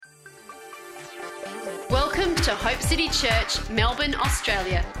Welcome to Hope City Church, Melbourne,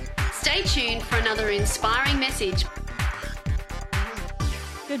 Australia. Stay tuned for another inspiring message.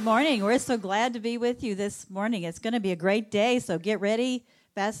 Good morning. We're so glad to be with you this morning. It's going to be a great day, so get ready,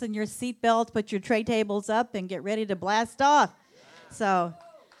 fasten your seatbelts, put your tray tables up, and get ready to blast off. So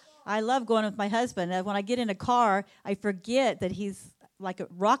I love going with my husband. When I get in a car, I forget that he's like a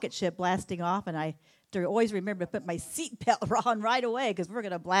rocket ship blasting off, and I always remember to put my seatbelt on right away because we're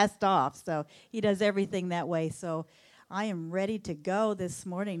going to blast off. So he does everything that way. So I am ready to go this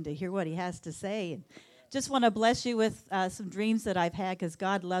morning to hear what he has to say. And just want to bless you with some dreams that I've had because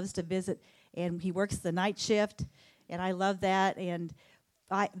God loves to visit, and he works the night shift, and I love that. And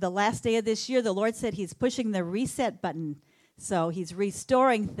the last day of this year, the Lord said he's pushing the reset button. So he's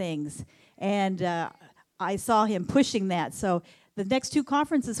restoring things, and I saw him pushing that. So the next two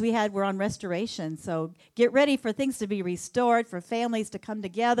conferences we had were on restoration. So get ready for things to be restored, for families to come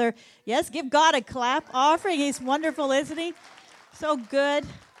together. Yes, give God a clap offering. He's wonderful, isn't he? So good.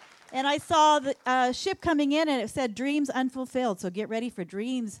 And I saw the ship coming in, and it said dreams unfulfilled. So get ready for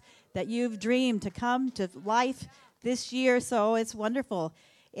dreams that you've dreamed to come to life this year. So it's wonderful.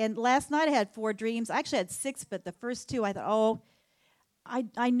 And last night I had 4 dreams. I actually had 6, but the first 2 I thought,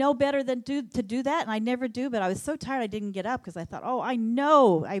 I know better than to do that, and I never do. But I was so tired I didn't get up because I thought, I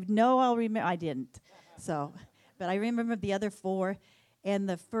know I'll remember. I didn't. So, but I remember the other 4. And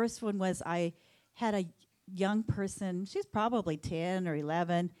the first one was I had a young person. She's probably 10 or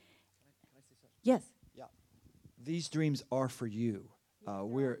 11. Can I say something? Yes. Yeah. These dreams are for you.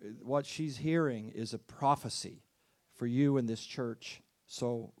 What she's hearing is a prophecy for you in this church.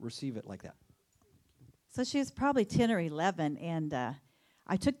 So receive it like that. So she was probably 10 or 11, and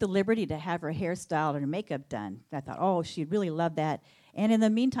I took the liberty to have her hairstyled and her makeup done. I thought, she'd really love that. And in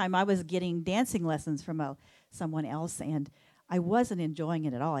the meantime, I was getting dancing lessons from someone else, and I wasn't enjoying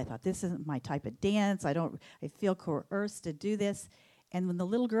it at all. I thought, this isn't my type of dance. I feel coerced to do this. And when the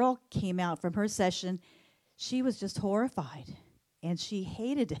little girl came out from her session, she was just horrified, and she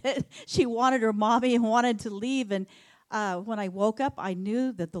hated it. She wanted her mommy and wanted to leave, and when I woke up, I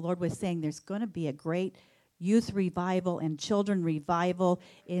knew that the Lord was saying there's going to be a great youth revival and children revival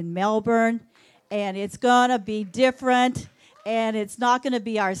in Melbourne, and it's going to be different, and it's not going to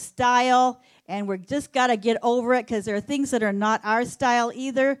be our style, and we're just got to get over it because there are things that are not our style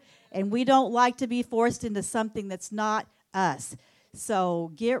either, and we don't like to be forced into something that's not us.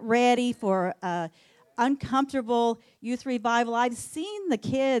 So get ready for uncomfortable youth revival. I've seen the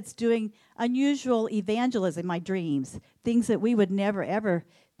kids doing unusual evangelism in my dreams, things that we would never, ever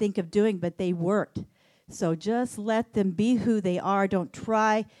think of doing, but they worked. So just let them be who they are. Don't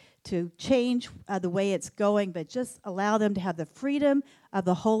try to change the way it's going, but just allow them to have the freedom of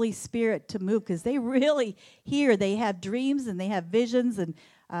the Holy Spirit to move, because they really hear. They have dreams, and they have visions, and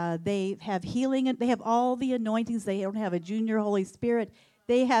they have healing, and they have all the anointings. They don't have a junior Holy Spirit.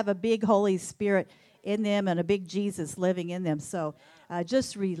 They have a big Holy Spirit in them and a big Jesus living in them. So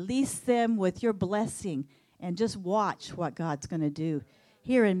just release them with your blessing and just watch what God's going to do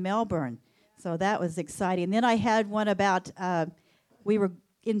here in Melbourne. So that was exciting. And then I had one about we were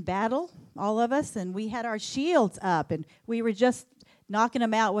in battle, all of us, and we had our shields up, and we were just knocking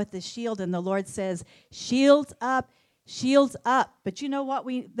them out with the shield, and the Lord says, shields up, shields up. But you know what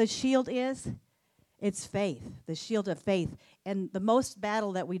the shield is? It's faith, the shield of faith. And the most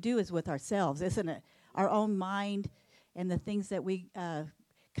battle that we do is with ourselves, isn't it? Our own mind and the things that we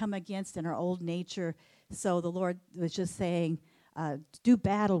come against in our old nature. So the Lord was just saying, do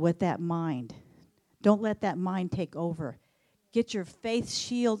battle with that mind. Don't let that mind take over. Get your faith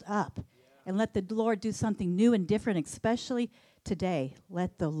shield up and let the Lord do something new and different, especially today.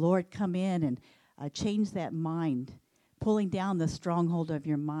 Let the Lord come in and change that mind, pulling down the stronghold of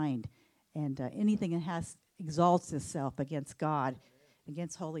your mind. And anything that exalts itself against God,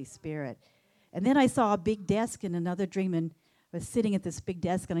 against Holy Spirit. And then I saw a big desk in another dream, and I was sitting at this big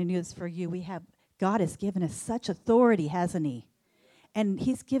desk, and I knew it's for you. God has given us such authority, hasn't he? And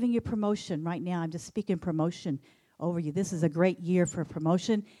he's giving you promotion right now. I'm just speaking promotion over you. This is a great year for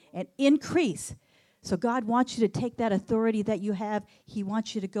promotion and increase. So God wants you to take that authority that you have. He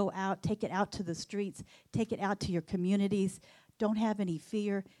wants you to go out, take it out to the streets, take it out to your communities. Don't have any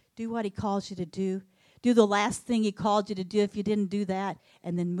fear. Do what he calls you to do. Do the last thing he called you to do if you didn't do that,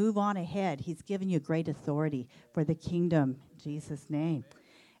 and then move on ahead. He's given you great authority for the kingdom, in Jesus' name.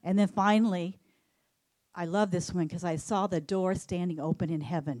 And then finally, I love this one because I saw the door standing open in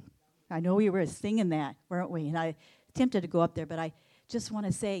heaven. I know we were singing that, weren't we? And I attempted to go up there, but I just want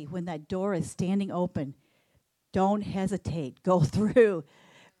to say, when that door is standing open, don't hesitate. Go through.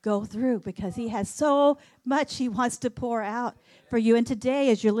 Go through, because he has so much he wants to pour out for you. And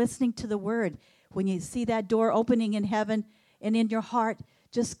today, as you're listening to the word, when you see that door opening in heaven and in your heart,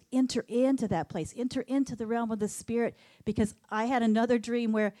 just enter into that place. Enter into the realm of the Spirit, because I had another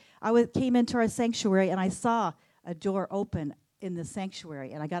dream where came into our sanctuary and I saw a door open in the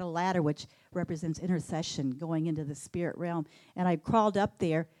sanctuary, and I got a ladder which represents intercession going into the spirit realm, and I crawled up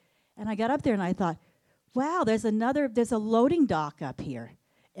there, and I got up there and I thought, wow, there's a loading dock up here,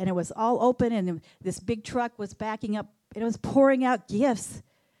 and it was all open, and this big truck was backing up, and it was pouring out gifts,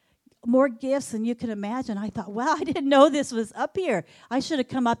 more gifts than you can imagine. I thought, wow, I didn't know this was up here. I should have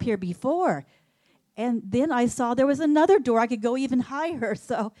come up here before. And then I saw there was another door. I could go even higher,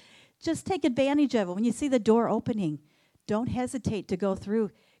 so just take advantage of it. When you see the door opening, don't hesitate to go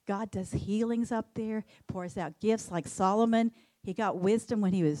through. God does healings up there, pours out gifts like Solomon. He got wisdom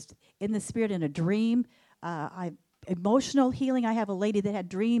when he was in the Spirit in a dream. Emotional healing. I have a lady that had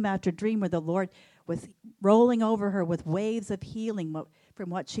dream after dream where the Lord was rolling over her with waves of healing from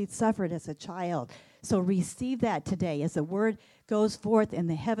what she'd suffered as a child. So receive that today. As the word goes forth and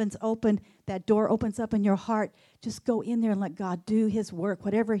the heavens open, that door opens up in your heart. Just go in there and let God do his work.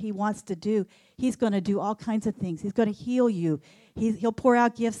 Whatever he wants to do, he's going to do all kinds of things. He's going to heal you. He'll pour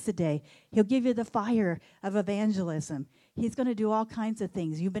out gifts today. He'll give you the fire of evangelism. He's going to do all kinds of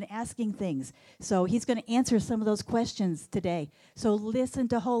things. You've been asking things. So he's going to answer some of those questions today. So listen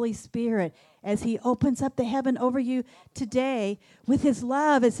to Holy Spirit as he opens up the heaven over you today with his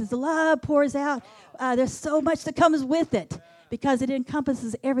love. As his love pours out, there's so much that comes with it because it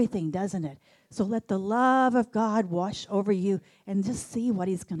encompasses everything, doesn't it? So let the love of God wash over you and just see what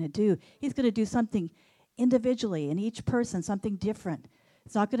he's going to do. He's going to do something individually in each person, something different.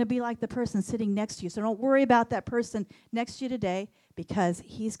 It's not going to be like the person sitting next to you. So don't worry about that person next to you today, because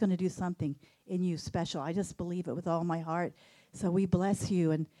he's going to do something in you special. I just believe it with all my heart. So we bless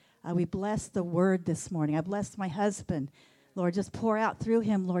you, and we bless the word this morning. I bless my husband. Lord, just pour out through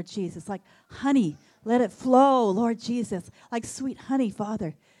him, Lord Jesus, like honey. Let it flow, Lord Jesus, like sweet honey,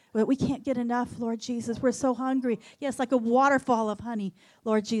 Father. But we can't get enough, Lord Jesus. We're so hungry. Yes, like a waterfall of honey,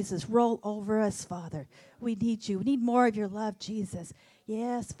 Lord Jesus. Roll over us, Father. We need you. We need more of your love, Jesus.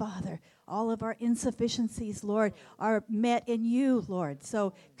 Yes, Father. All of our insufficiencies, Lord, are met in you, Lord.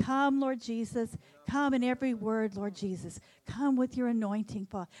 So come, Lord Jesus. Come in every word, Lord Jesus. Come with your anointing,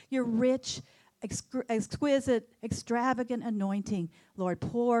 Father. Your rich, exquisite, extravagant anointing, Lord.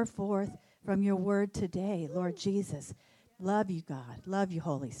 Pour forth from your word today, Lord Jesus. Love you, God. Love you,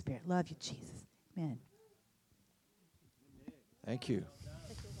 Holy Spirit. Love you, Jesus. Amen. Thank you.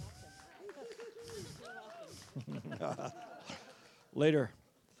 Later.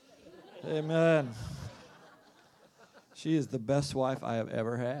 Amen. She is the best wife I have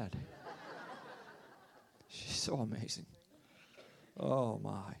ever had. She's so amazing. Oh,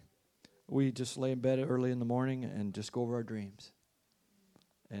 my. We just lay in bed early in the morning and just go over our dreams.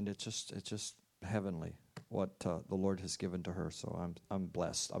 And it's just heavenly what the Lord has given to her. So I'm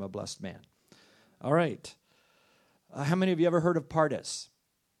blessed. I'm a blessed man. All right. How many of you ever heard of Pardes?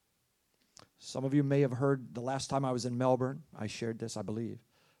 Some of you may have heard the last time I was in Melbourne. I shared this, I believe.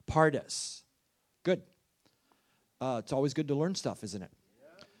 Pardes. Good. It's always good to learn stuff, isn't it?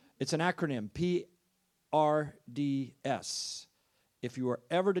 Yeah. It's an acronym, PRDS. If you are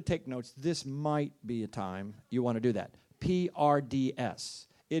ever to take notes, this might be a time you want to do that. PRDS.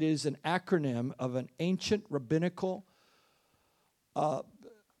 It is an acronym of an ancient rabbinical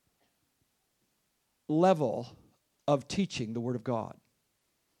level of teaching the Word of God.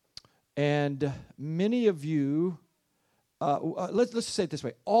 And many of you, let's say it this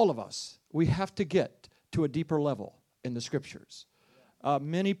way, all of us, we have to get to a deeper level in the Scriptures.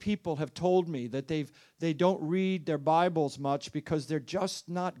 Many people have told me that they don't read their Bibles much because they're just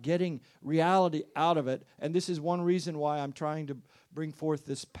not getting reality out of it. And this is one reason why I'm trying to bring forth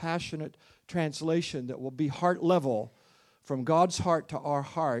this passionate translation that will be heart level, from God's heart to our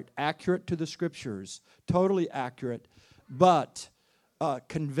heart, accurate to the Scriptures, totally accurate, but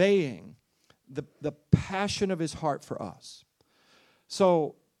conveying the passion of his heart for us.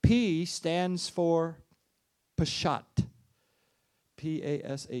 So P stands for Pashat.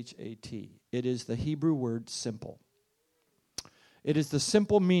 P-A-S-H-A-T. It is the Hebrew word simple. It is the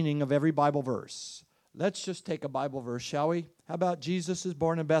simple meaning of every Bible verse. Let's just take a Bible verse, shall we? How about Jesus is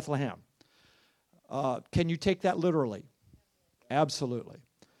born in Bethlehem? Can you take that literally? Absolutely.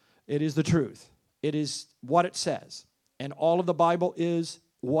 It is the truth. It is what it says. And all of the Bible is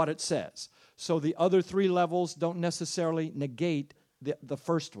what it says. So the other three levels don't necessarily negate the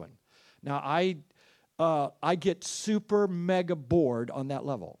first one. Now, I get super mega bored on that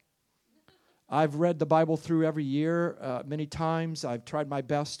level. I've read the Bible through every year many times. I've tried my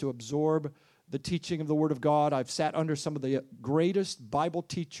best to absorb the teaching of the Word of God. I've sat under some of the greatest Bible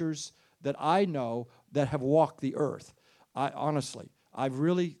teachers that I know that have walked the earth. I've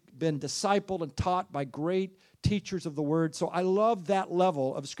really been discipled and taught by great teachers of the Word. So I love that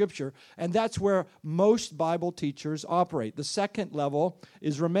level of Scripture, and that's where most Bible teachers operate. The second level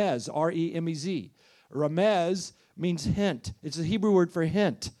is remez, R-E-M-E-Z. Remez means hint. It's a Hebrew word for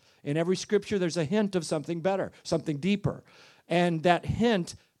hint. In every Scripture, there's a hint of something better, something deeper. And that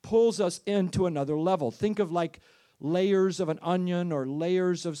hint pulls us into another level. Think of like layers of an onion or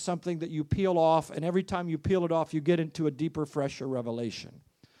layers of something that you peel off, and every time you peel it off, you get into a deeper, fresher revelation.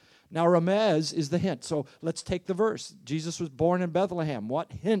 Now, remez is the hint. So let's take the verse. Jesus was born in Bethlehem.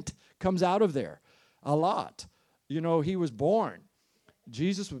 What hint comes out of there? A lot. He was born.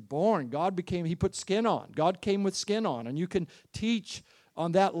 Jesus was born. He put skin on. God came with skin on. And you can teach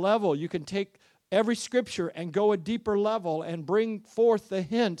on that level. You can take every Scripture and go a deeper level and bring forth the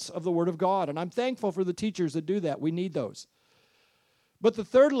hints of the Word of God. And I'm thankful for the teachers that do that. We need those. But the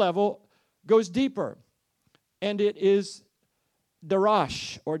third level goes deeper. And it is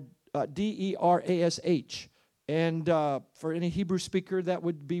darash, or D-E-R-A-S-H. And for any Hebrew speaker, that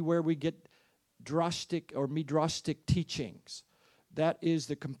would be where we get drastic or midrastic teachings. That is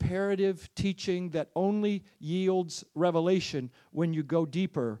the comparative teaching that only yields revelation when you go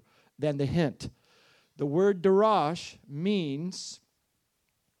deeper than the hint. The word darash means,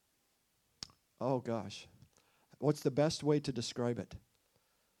 what's the best way to describe it?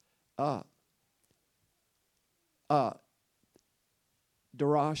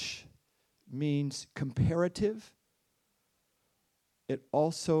 Darash means comparative. It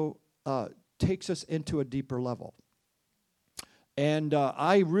also takes us into a deeper level. And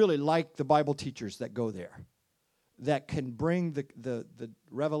I really like the Bible teachers that go there, that can bring the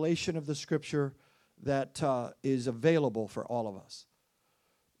revelation of the Scripture that is available for all of us.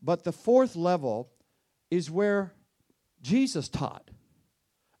 But the fourth level is where Jesus taught,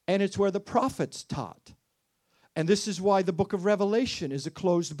 and it's where the prophets taught. And this is why the book of Revelation is a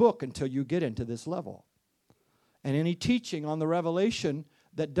closed book until you get into this level. And any teaching on the revelation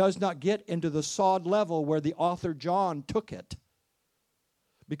that does not get into the sod level where the author John took it,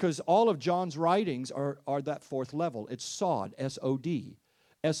 because all of John's writings are that fourth level. It's sod, S-O-D.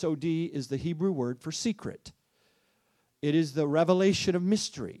 S-O-D is the Hebrew word for secret. It is the revelation of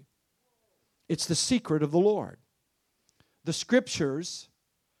mystery. It's the secret of the Lord. The Scriptures.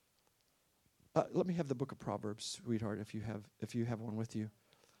 Let me have the book of Proverbs, sweetheart, if you have one with you.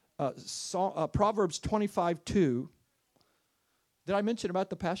 Proverbs 25:2. Did I mention about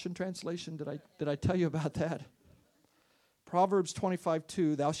the Passion Translation? Did I tell you about that? Proverbs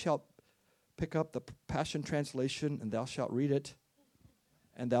 25:2. Thou shalt pick up the Passion Translation, and thou shalt read it,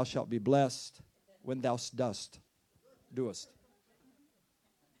 and thou shalt be blessed when thou doest.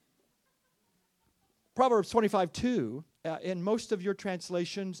 Proverbs 25:2. In most of your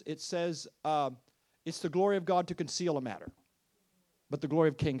translations, it says, it's the glory of God to conceal a matter, but the glory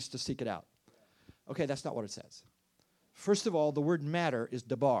of kings to seek it out. Okay, that's not what it says. First of all, the word matter is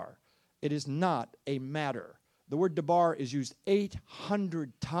dabar. It is not a matter. The word dabar is used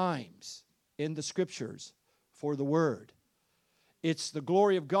 800 times in the Scriptures for the Word. It's the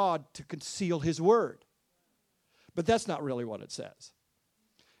glory of God to conceal His Word. But that's not really what it says.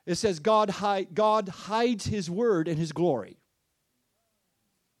 It says God hides His Word in His glory.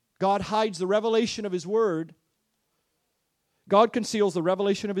 God hides the revelation of His Word. God conceals the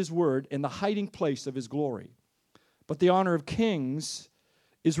revelation of His Word in the hiding place of His glory. But the honor of kings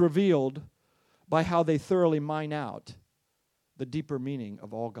is revealed by how they thoroughly mine out the deeper meaning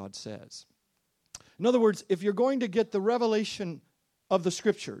of all God says. In other words, if you're going to get the revelation of the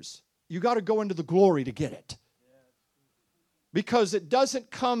Scriptures, you got to go into the glory to get it. Because it doesn't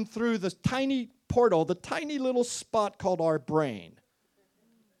come through the tiny portal, the tiny little spot called our brain.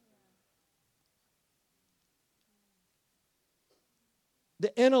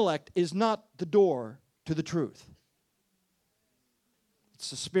 The intellect is not the door to the truth. It's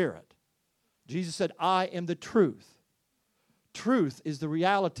the Spirit. Jesus said, I am the truth. Truth is the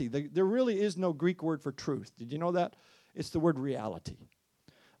reality. There really is no Greek word for truth. Did you know that? It's the word reality.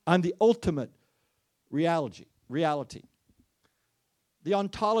 I'm the ultimate reality. The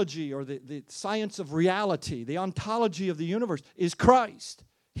ontology, or the science of reality, the ontology of the universe is Christ.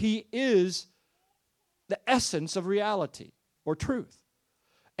 He is the essence of reality or truth.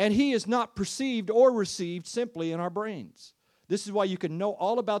 And He is not perceived or received simply in our brains. This is why you can know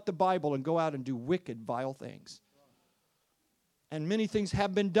all about the Bible and go out and do wicked, vile things. And many things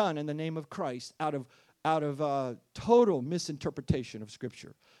have been done in the name of Christ out of total misinterpretation of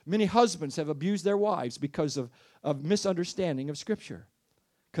Scripture. Many husbands have abused their wives because of misunderstanding of Scripture.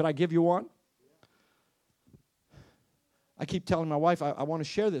 Could I give you one? I keep telling my wife, I want to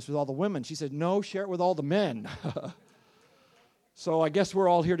share this with all the women. She said, no, share it with all the men. So I guess we're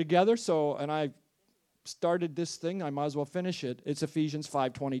all here together. And I started this thing. I might as well finish it. It's Ephesians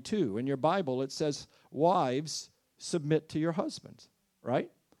 5:22. In your Bible, it says, wives, submit to your husbands,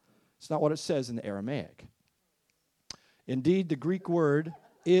 right? It's not what it says in the Aramaic. Indeed, the Greek word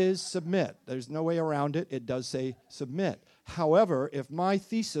is submit. There's no way around it. It does say submit. However, if my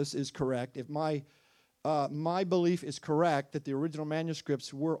thesis is correct, if my belief is correct that the original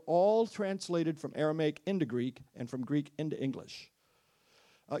manuscripts were all translated from Aramaic into Greek and from Greek into English.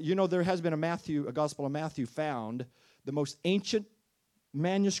 There has been a Gospel of Matthew found. The most ancient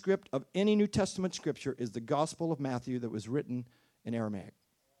manuscript of any New Testament scripture is the Gospel of Matthew that was written in Aramaic.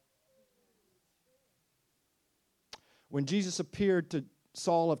 When Jesus appeared to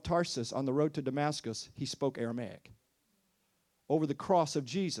Saul of Tarsus on the road to Damascus, he spoke Aramaic. Over the cross of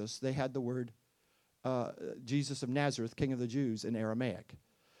Jesus, they had the word Jesus of Nazareth, King of the Jews, in Aramaic.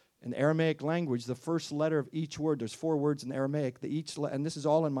 In the Aramaic language, the first letter of each word, there's 4 words in Aramaic, and this is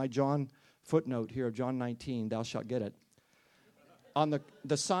all in my John footnote here of John 19, thou shalt get it. On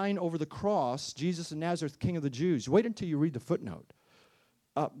the sign over the cross, Jesus of Nazareth, King of the Jews. Wait until you read the footnote.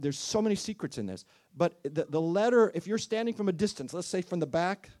 There's so many secrets in this. But the letter, if you're standing from a distance, let's say from the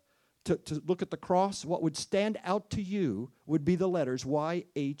back to look at the cross, what would stand out to you would be the letters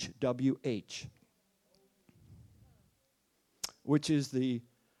YHWH, which is the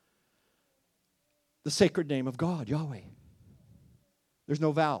sacred name of God, Yahweh. There's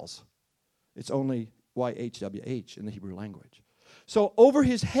no vowels. It's only YHWH in the Hebrew language. So over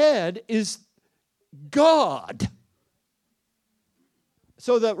his head is God.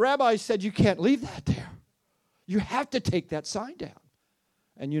 So the rabbis said, you can't leave that there. You have to take that sign down.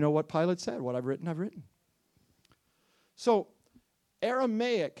 And you know what Pilate said? What I've written, I've written. So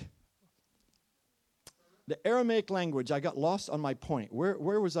Aramaic, the Aramaic language, I got lost on my point. Where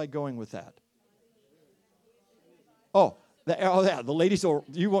was I going with that? The ladies,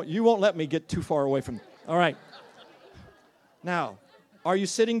 you won't let me get too far away from. All right. Now, are you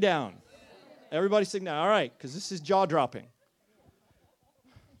sitting down? Everybody sitting down. All right, because this is jaw-dropping.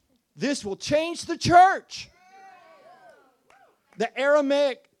 This will change the church. The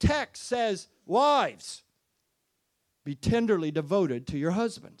Aramaic text says, wives, be tenderly devoted to your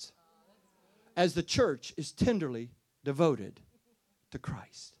husbands, as the church is tenderly devoted to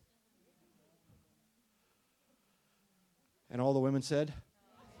Christ. And all the women said?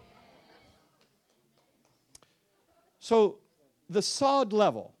 So the sod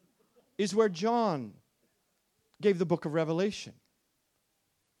level is where John gave the book of Revelation.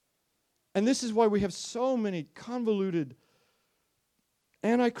 And this is why we have so many convoluted,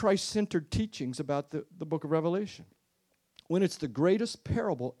 Antichrist-centered teachings about the book of Revelation, when it's the greatest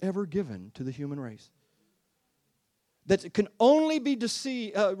parable ever given to the human race. That it can only be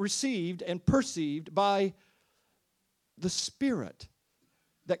received and perceived by the Spirit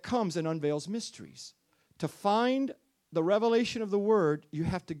that comes and unveils mysteries. To find the revelation of the Word, you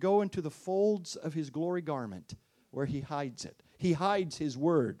have to go into the folds of His glory garment where He hides it. He hides His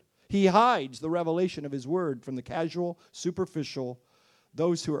Word. He hides the revelation of His Word from the casual, superficial,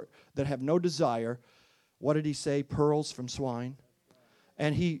 those that have no desire. What did He say? Pearls from swine.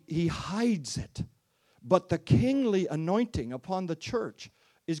 And He hides it. But the kingly anointing upon the church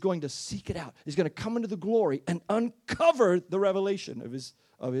is going to seek it out. He's going to come into the glory and uncover the revelation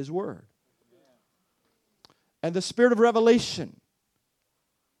of His Word. And the Spirit of revelation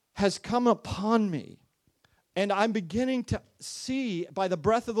has come upon me. And I'm beginning to see by the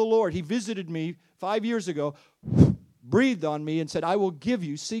breath of the Lord. He visited me 5 years ago, breathed on me and said, I will give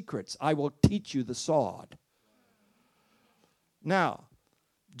you secrets. I will teach you the sod. Now,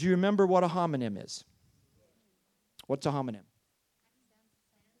 do you remember what a homonym is? What's a homonym?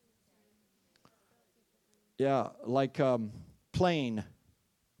 Yeah, like plain.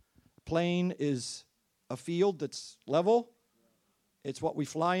 Plain is a field that's level. It's what we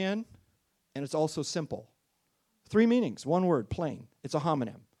fly in, and it's also simple. 3 meanings, 1 word, plain. It's a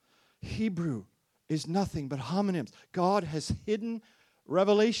homonym. Hebrew is nothing but homonyms. God has hidden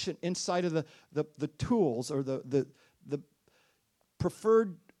revelation inside of the tools, or the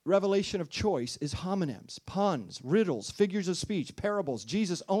preferred revelation of choice is homonyms, puns, riddles, figures of speech, parables.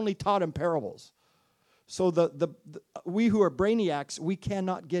 Jesus only taught in parables. So we who are brainiacs, we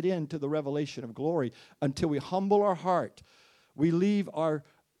cannot get into the revelation of glory until we humble our heart. We leave our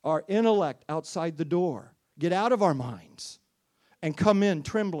intellect outside the door, get out of our minds, and come in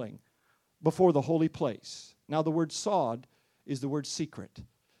trembling before the holy place. Now the word sod is the word secret. Do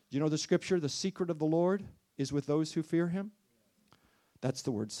you know the scripture? The secret of the Lord is with those who fear Him. That's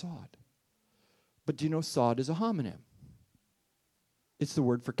the word sod. But do you know sod is a homonym? It's the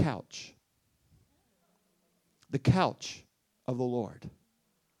word for couch. The couch of the Lord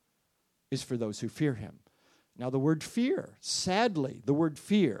is for those who fear him. Now, the word fear, sadly, the word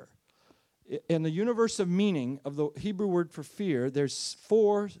fear, in the universe of meaning of the Hebrew word for fear, there's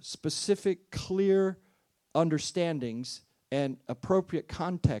 4 specific, clear understandings and appropriate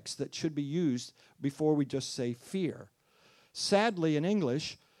context that should be used before we just say fear. Sadly, in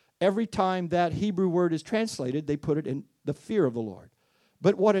English, every time that Hebrew word is translated, they put it in the fear of the Lord.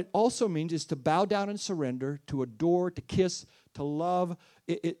 But what it also means is to bow down and surrender, to adore, to kiss, to love.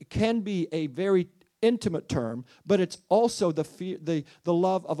 It can be a very intimate term, but it's also the fear, the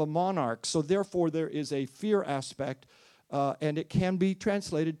love of a monarch. So therefore, there is a fear aspect, and it can be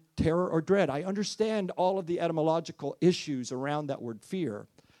translated terror or dread. I understand all of the etymological issues around that word fear.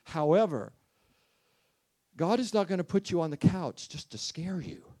 However, God is not going to put you on the couch just to scare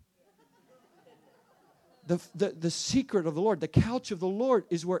you. The secret of the Lord, the couch of the Lord,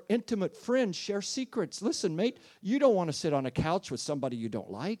 is where intimate friends share secrets. Listen, mate, you don't want to sit on a couch with somebody you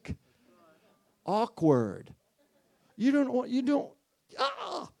don't like. Awkward.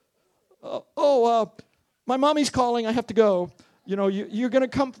 My mommy's calling, I have to go. You know, you're going to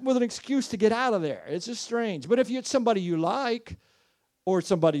come with an excuse to get out of there. It's just strange. But if it's somebody you like or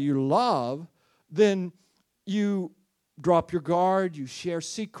somebody you love, then you drop your guard, you share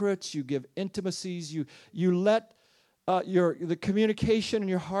secrets, you give intimacies, you let the communication in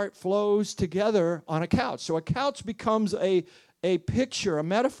your heart flows together on a couch. So a couch becomes a picture, a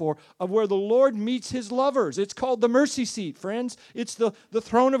metaphor of where the Lord meets his lovers. It's called the mercy seat, friends. It's the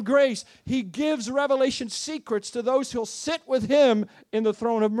throne of grace. He gives revelation secrets to those who'll sit with him in the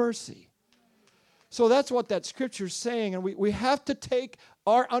throne of mercy. So that's what that scripture is saying, and we have to take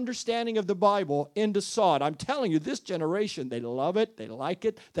our understanding of the Bible into sod. I'm telling you, this generation, they love it, they like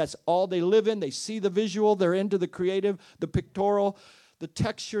it, that's all they live in. They see the visual, they're into the creative, the pictorial, the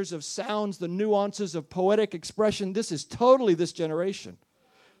textures of sounds, the nuances of poetic expression. This is totally this generation.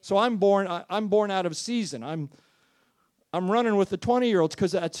 So I'm born out of season. I'm running with the 20-year-olds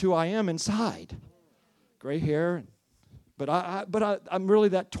because that's who I am inside. Gray hair, but I'm really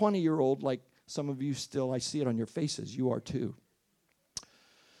that 20-year-old, like some of you still, I see it on your faces. You are too.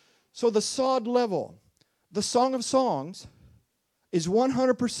 So the sod level, the Song of Songs, is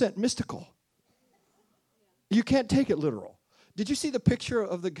 100% mystical. You can't take it literal. Did you see the picture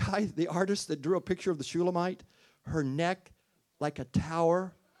of the guy, the artist that drew a picture of the Shulamite? Her neck like a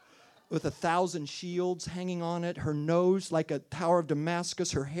tower with 1,000 shields hanging on it. Her nose like a tower of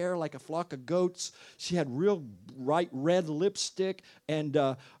Damascus. Her hair like a flock of goats. She had real bright red lipstick, and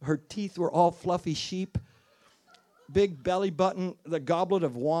her teeth were all fluffy sheep. Big belly button, the goblet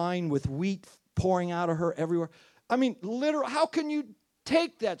of wine with wheat pouring out of her everywhere. I mean, literal. How can you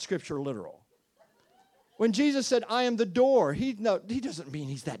take that scripture literal? When Jesus said, I am the door, he doesn't mean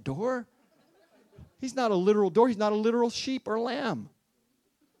he's that door. He's not a literal door. He's not a literal sheep or lamb.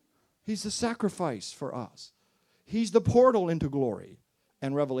 He's the sacrifice for us. He's the portal into glory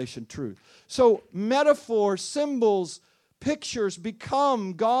and revelation truth. So metaphors, symbols, pictures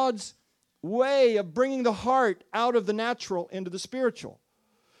become God's way of bringing the heart out of the natural into the spiritual.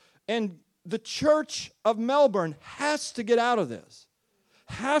 And the church of Melbourne has to get out of this.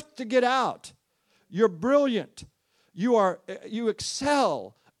 Has to get out. You're brilliant. You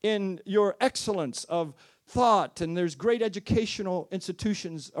excel in your excellence of thought, and there's great educational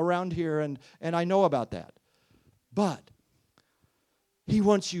institutions around here, and I know about that. But he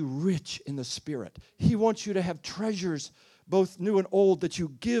wants you rich in the Spirit. He wants you to have treasures, both new and old, that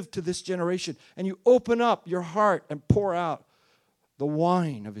you give to this generation, and you open up your heart and pour out the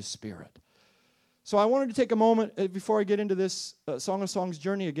wine of his Spirit. So I wanted to take a moment before I get into this Song of Songs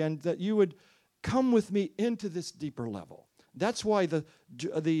journey again, that you would come with me into this deeper level. That's why what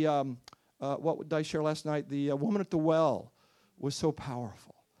did I share last night? The woman at the well was so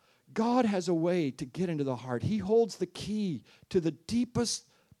powerful. God has a way to get into the heart. He holds the key to the deepest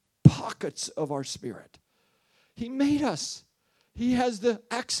pockets of our spirit. He made us. He has the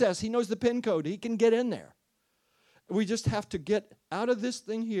access. He knows the PIN code. He can get in there. We just have to get out of this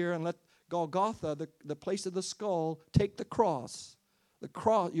thing here and let Golgotha, the place of the skull, take the cross. The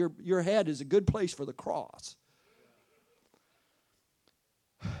cross, your head is a good place for the cross.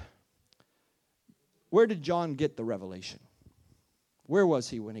 Where did John get the revelation? Where was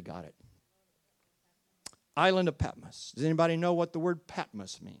he when he got it? Island of Patmos. Does anybody know what the word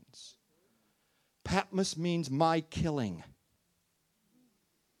Patmos means? Patmos means my killing.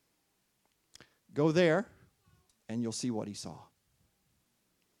 Go there, and you'll see what he saw.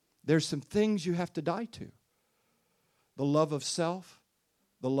 There's some things you have to die to. The love of self,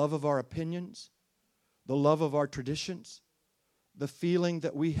 the love of our opinions, the love of our traditions, the feeling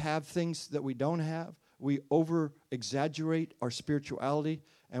that we have things that we don't have. We over-exaggerate our spirituality,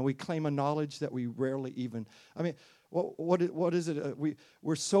 and we claim a knowledge that we rarely even... I mean, what is it?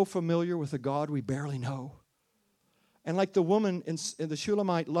 We're so familiar with a God we barely know. And like the woman in the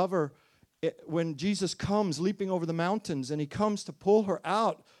Shulamite lover, when Jesus comes leaping over the mountains and he comes to pull her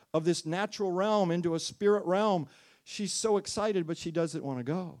out of this natural realm into a spirit realm, she's so excited, but she doesn't want to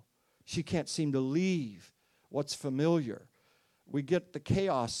go. She can't seem to leave what's familiar. We get the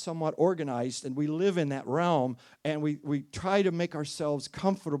chaos somewhat organized, and we live in that realm, and we try to make ourselves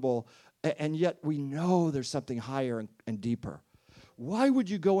comfortable, and yet we know there's something higher and deeper. Why would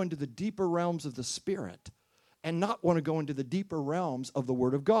you go into the deeper realms of the Spirit and not want to go into the deeper realms of the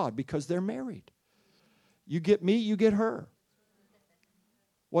Word of God? Because they're married. You get me, you get her.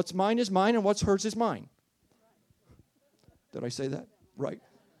 What's mine is mine, and what's hers is mine. Did I say that right?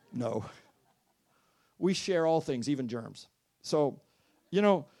 No. We share all things, even germs. So,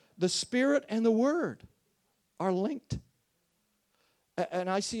 the Spirit and the Word are linked. And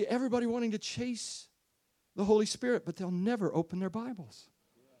I see everybody wanting to chase the Holy Spirit, but they'll never open their Bibles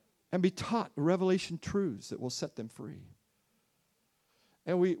and be taught revelation truths that will set them free.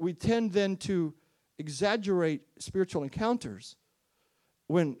 And we tend then to exaggerate spiritual encounters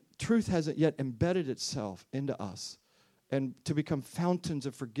when truth hasn't yet embedded itself into us, and to become fountains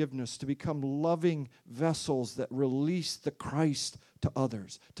of forgiveness, to become loving vessels that release the Christ to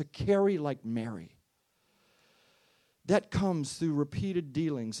others, to carry like Mary. That comes through repeated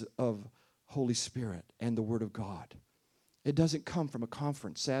dealings of Holy Spirit and the Word of God. It doesn't come from a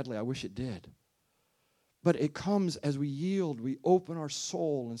conference. Sadly, I wish it did. But it comes as we yield, we open our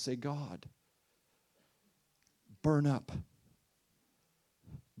soul and say, God, burn up.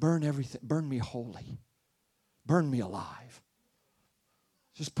 Burn everything. Burn me holy. Burn me alive.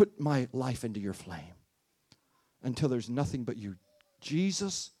 Just put my life into your flame until there's nothing but you.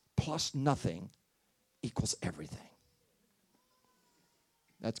 Jesus plus nothing equals everything.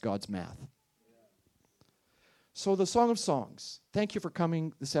 That's God's math. So the Song of Songs. Thank you for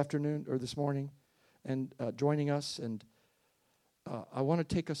coming this afternoon or this morning and joining us. And I want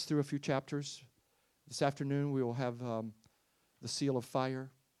to take us through a few chapters. This afternoon we will have the seal of fire.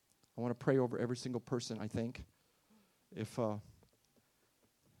 I want to pray over every single person, I think, if I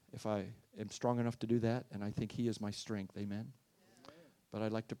am strong enough to do that, and I think He is my strength. Amen. But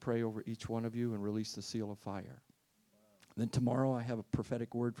I'd like to pray over each one of you and release the seal of fire. Then tomorrow I have a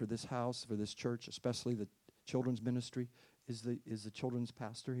prophetic word for this house, for this church, especially the children's ministry. Is the children's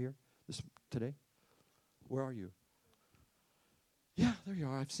pastor here today? Where are you? Yeah, there you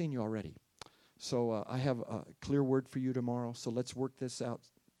are. I've seen you already. So I have a clear word for you tomorrow. So let's work this out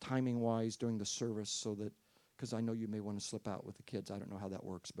timing-wise during the service, so that, because I know you may want to slip out with the kids. I don't know how that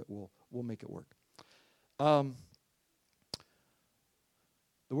works, but we'll make it work. The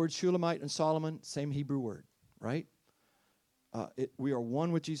word Shulamite and Solomon, same Hebrew word, right? We are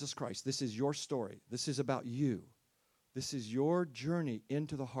one with Jesus Christ. This is your story. This is about you. This is your journey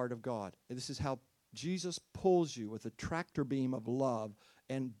into the heart of God. And this is how Jesus pulls you with a tractor beam of love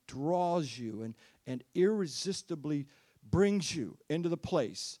and draws you and irresistibly brings you into the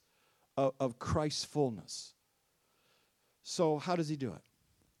place of Christ's fullness. So how does He do it?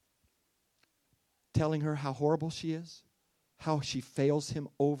 Telling her how horrible she is, how she fails Him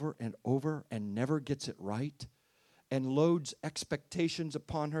over and over and never gets it right, and loads expectations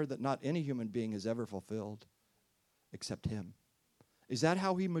upon her that not any human being has ever fulfilled except Him. Is that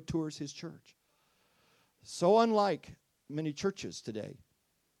how He matures His church? So unlike many churches today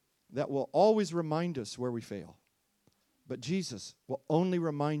that will always remind us where we fail. But Jesus will only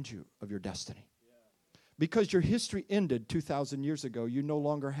remind you of your destiny. Because your history ended 2,000 years ago, you no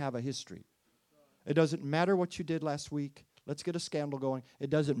longer have a history. It doesn't matter what you did last week. Let's get a scandal going. It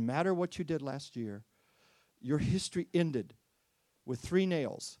doesn't matter what you did last year. Your history ended with 3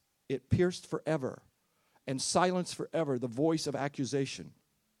 nails. It pierced forever and silenced forever the voice of accusation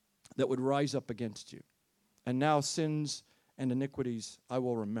that would rise up against you. And now sins and iniquities I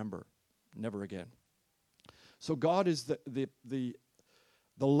will remember never again. So God is the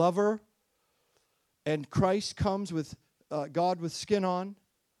lover, and Christ comes with God with skin on,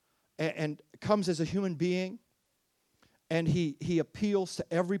 and comes as a human being, and he appeals to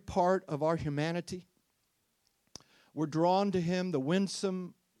every part of our humanity. We're drawn to Him, the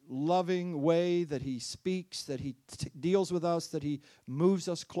winsome, loving way that He speaks, that He deals with us, that He moves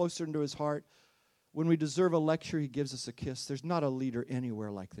us closer into His heart. When we deserve a lecture, He gives us a kiss. There's not a leader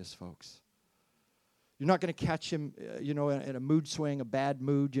anywhere like this, folks. You're not going to catch Him, in a mood swing, a bad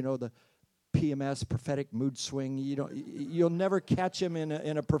mood, the PMS, prophetic mood swing. You'll never catch Him in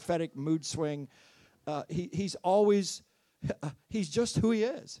a prophetic mood swing. He's always He's just who he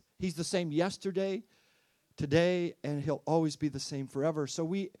is. He's the same yesterday, today, and he'll always be the same forever. So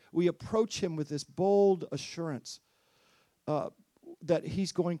we approach him with this bold assurance that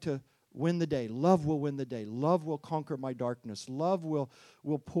he's going to win the day. Love will win the day. Love will conquer my darkness. Love will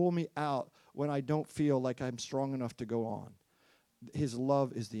pull me out when I don't feel like I'm strong enough to go on. His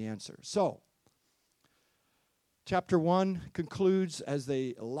love is the answer. So, chapter 1 concludes as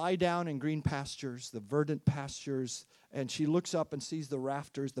they lie down in green pastures, the verdant pastures, and she looks up and sees the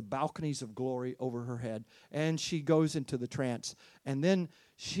rafters, the balconies of glory over her head, and she goes into the trance. And then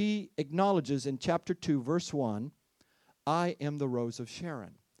she acknowledges in chapter 2, verse 1, I am the rose of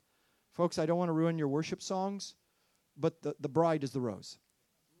Sharon. Folks, I don't want to ruin your worship songs, but the bride is the rose.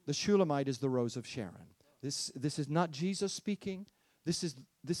 The Shulamite is the rose of Sharon. This is not Jesus speaking. This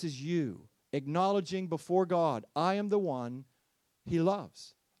is you acknowledging before God, I am the one he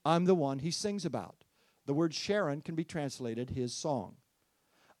loves. I'm the one he sings about. The word Sharon can be translated his song.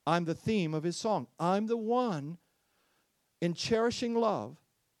 I'm the theme of his song. I'm the one in cherishing love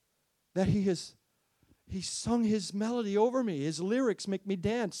that he's sung his melody over me. His lyrics make me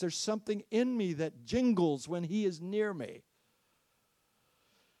dance. There's something in me that jingles when he is near me.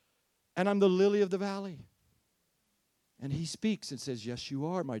 And I'm the lily of the valley. And he speaks and says, yes, you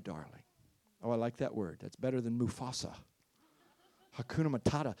are my darling. Oh, I like that word. That's better than Mufasa. Hakuna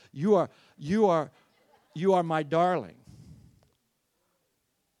Matata. You are my darling.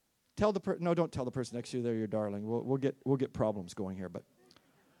 Don't tell the person next to you they're your darling. We'll get problems going here. But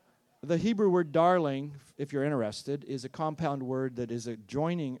the Hebrew word darling, if you're interested, is a compound word that is a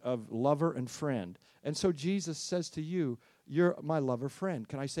joining of lover and friend. And so Jesus says to you, you're my lover friend.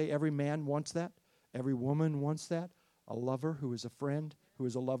 Can I say every man wants that? Every woman wants that? A lover who is a friend, who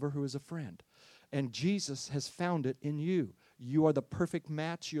is a lover, who is a friend. And Jesus has found it in you. You are the perfect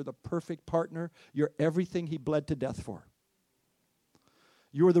match. You're the perfect partner. You're everything he bled to death for.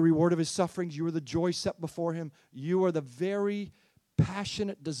 You are the reward of his sufferings. You are the joy set before him. You are the very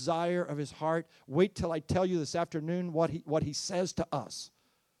passionate desire of his heart. Wait till I tell you this afternoon what he says to us.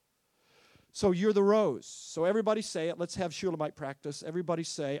 So you're the rose. So everybody say it. Let's have Shulamite practice. Everybody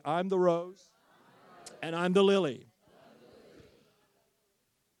say, I'm the rose and I'm the lily.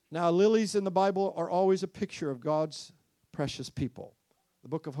 Now, lilies in the Bible are always a picture of God's precious people. The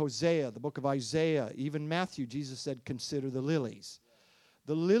book of Hosea, the book of Isaiah, even Matthew, Jesus said, consider the lilies.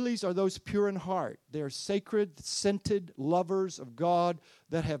 The lilies are those pure in heart. They are sacred, scented lovers of God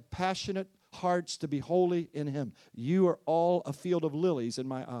that have passionate hearts to be holy in him. You are all a field of lilies in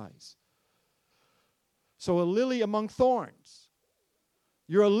my eyes. So a lily among thorns.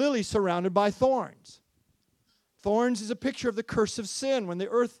 You're a lily surrounded by thorns. Thorns is a picture of the curse of sin. When the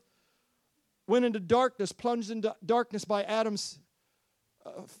earth went into darkness, plunged into darkness by Adam's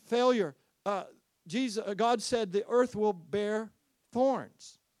failure, God said the earth will bear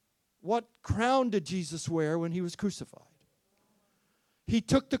thorns. What crown did Jesus wear when he was crucified? He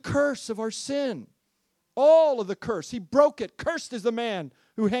took the curse of our sin, all of the curse. He broke it. Cursed is the man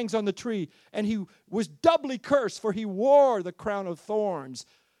who hangs on the tree. And he was doubly cursed, for he wore the crown of thorns,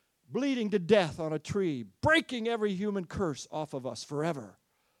 bleeding to death on a tree, breaking every human curse off of us forever.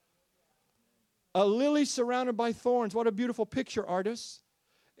 A lily surrounded by thorns. What a beautiful picture, artists.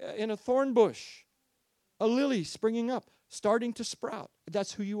 In a thorn bush, a lily springing up, starting to sprout.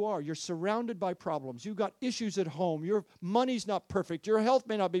 That's who you are. You're surrounded by problems. You've got issues at home. Your money's not perfect. Your health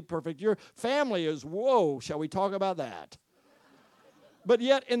may not be perfect. Your family is, whoa, shall we talk about that? But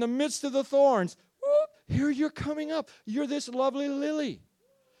yet, in the midst of the thorns, whoop, here you're coming up. You're this lovely lily.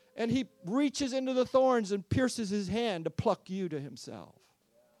 And he reaches into the thorns and pierces his hand to pluck you to himself.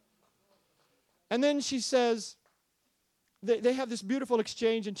 And then she says, they have this beautiful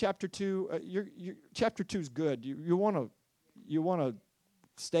exchange in chapter 2. Chapter 2 is good. You want to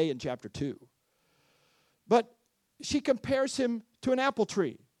stay in chapter 2. But she compares him to an apple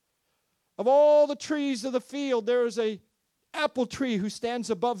tree. Of all the trees of the field, there is a apple tree who stands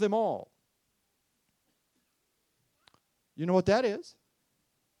above them all. You know what that is?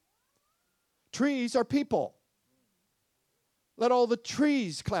 Trees are people. Let all the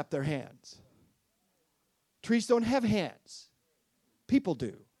trees clap their hands. Trees don't have hands. People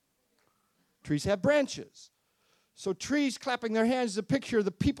do. Trees have branches. So trees clapping their hands is a picture of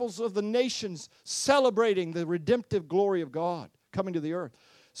the peoples of the nations celebrating the redemptive glory of God coming to the earth.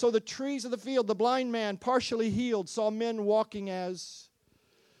 So the trees of the field, the blind man, partially healed, saw men walking as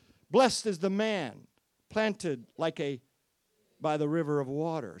blessed is the man planted by the river of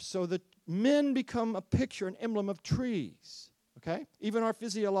water. So the men become a picture, an emblem of trees. Okay? Even our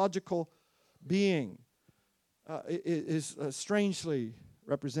physiological being is strangely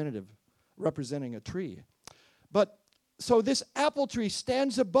representing a tree. But So this apple tree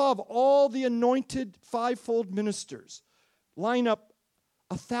stands above all the anointed fivefold ministers. Line up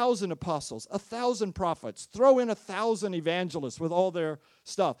 1,000 apostles, 1,000 prophets, throw in 1,000 evangelists with all their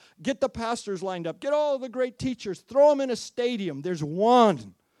stuff. Get the pastors lined up, get all the great teachers, throw them in a stadium. There's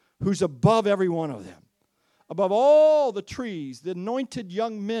one who's above every one of them. Above all the trees, the anointed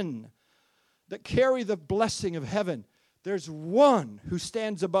young men that carry the blessing of heaven, there's one who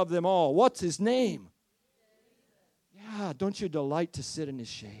stands above them all. What's his name? Yeah, don't you delight to sit in his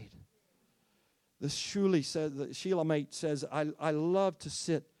shade? The Shulamite says, I love to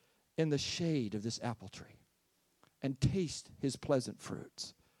sit in the shade of this apple tree and taste his pleasant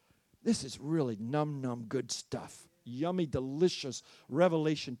fruits. This is really num good stuff. Yummy, delicious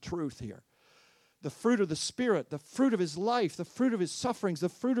revelation truth here. The fruit of the Spirit, the fruit of his life, the fruit of his sufferings, the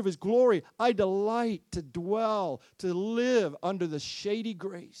fruit of his glory. I delight to dwell, to live under the shady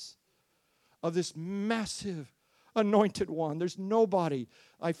grace of this massive anointed one. There's nobody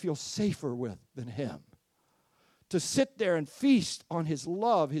I feel safer with than him. To sit there and feast on his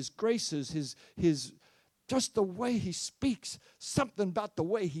love, his graces, his just the way he speaks, something about the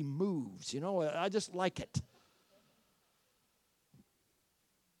way he moves. I just like it.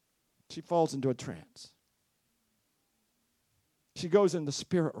 She falls into a trance. She goes in the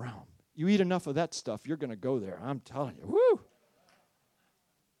spirit realm. You eat enough of that stuff, you're going to go there. I'm telling you. Woo!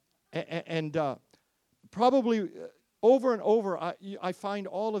 And probably over and over, I find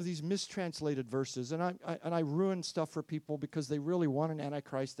all of these mistranslated verses, and I ruin stuff for people because they really want an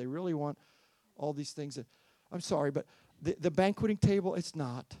Antichrist. They really want all these things. I'm sorry, but the banqueting table, it's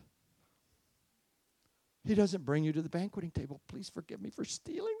not. He doesn't bring you to the banqueting table. Please forgive me for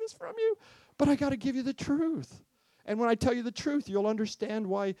stealing this from you, but I got to give you the truth. And when I tell you the truth, you'll understand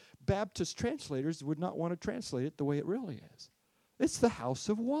why Baptist translators would not want to translate it the way it really is. It's the house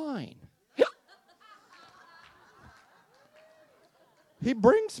of wine. He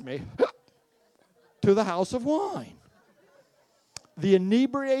brings me to the house of wine. The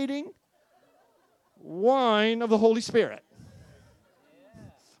inebriating wine of the Holy Spirit.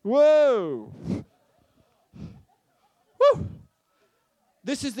 Whoa. Woo.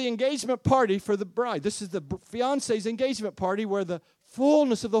 This is the engagement party for the bride. This is the fiance's engagement party where the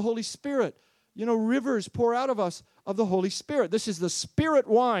fullness of the Holy Spirit, rivers pour out of us of the Holy Spirit. This is the Spirit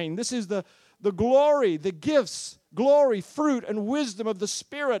wine. This is the glory, the gifts, glory, fruit, and wisdom of the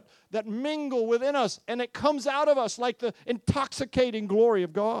Spirit that mingle within us, and it comes out of us like the intoxicating glory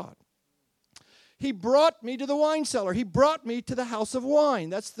of God. He brought me to the wine cellar. He brought me to the house of wine.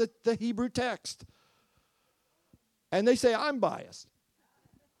 That's the Hebrew text. And they say, I'm biased.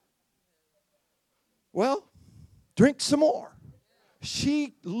 Well, drink some more.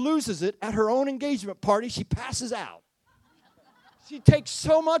 She loses it at her own engagement party. She passes out. She takes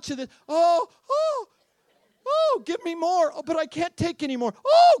so much of this. Oh, give me more. Oh, but I can't take any more.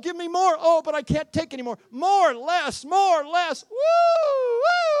 Oh, give me more. Oh, but I can't take any more. More, less, more, less. Woo, woo,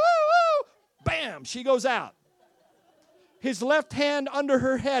 woo, woo. Bam, she goes out. His left hand under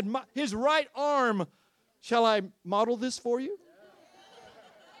her head, his right arm. Shall I model this for you?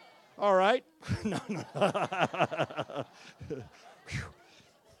 All right. No.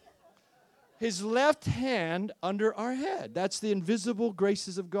 His left hand under our head. That's the invisible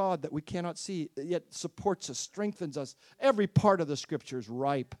graces of God that we cannot see, yet supports us, strengthens us. Every part of the Scripture is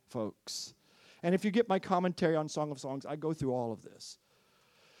ripe, folks. And if you get my commentary on Song of Songs, I go through all of this.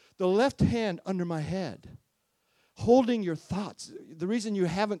 The left hand under my head, holding your thoughts. The reason you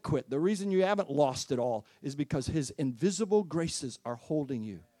haven't quit, the reason you haven't lost it all is because his invisible graces are holding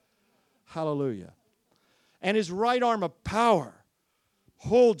you. Hallelujah. And his right arm of power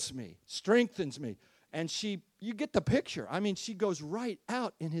holds me, strengthens me. And you get the picture. I mean, she goes right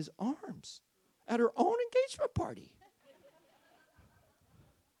out in his arms at her own engagement party.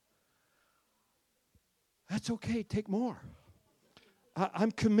 That's okay, take more.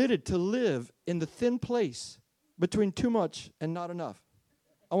 I'm committed to live in the thin place between too much and not enough.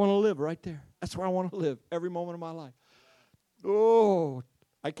 I want to live right there. That's where I want to live every moment of my life. Oh,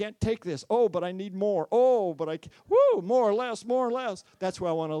 I can't take this. Oh, but I need more. Oh, but more or less, more or less. That's where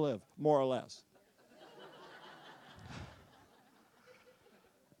I want to live, more or less.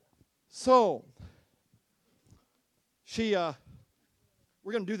 So, we're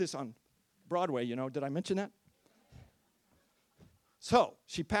going to do this on Broadway, Did I mention that? So,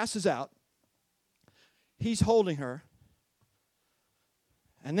 she passes out. He's holding her.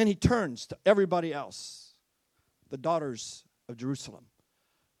 And then he turns to everybody else, the daughters of Jerusalem.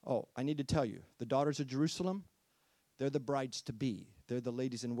 Oh, I need to tell you, the daughters of Jerusalem, they're the brides to be. They're the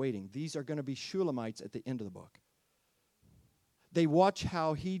ladies in waiting. These are going to be Shulamites at the end of the book. They watch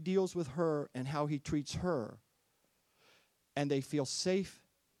how he deals with her and how he treats her. And they feel safe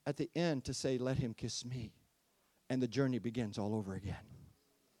at the end to say, let him kiss me. And the journey begins all over again.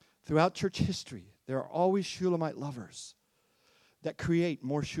 Throughout church history, there are always Shulamite lovers that create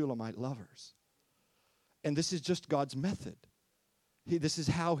more Shulamite lovers. And this is just God's method. This is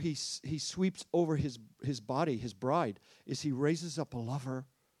how he sweeps over his body, his bride, is he raises up a lover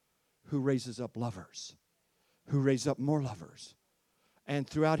who raises up lovers, who raise up more lovers. And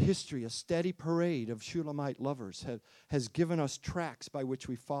throughout history, a steady parade of Shulamite lovers has given us tracks by which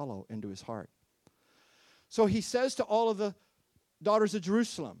we follow into his heart. So he says to all of the daughters of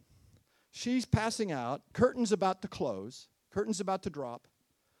Jerusalem, she's passing out, curtain's about to close, curtain's about to drop.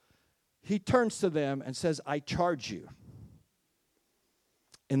 He turns to them and says, I charge you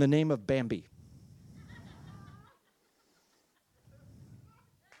in the name of Bambi.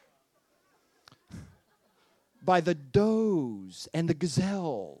 By the does and the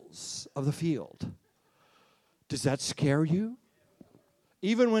gazelles of the field. Does that scare you?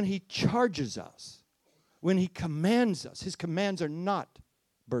 Even when he charges us, when he commands us, his commands are not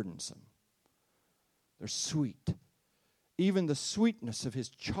burdensome. They're sweet. Even the sweetness of his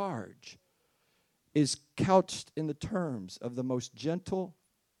charge is couched in the terms of the most gentle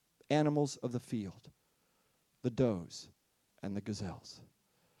animals of the field, the does and the gazelles.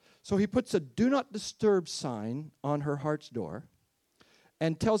 So he puts a do not disturb sign on her heart's door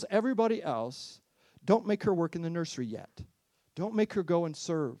and tells everybody else, don't make her work in the nursery yet. Don't make her go and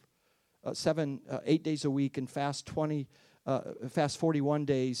serve 8 days a week and fast 41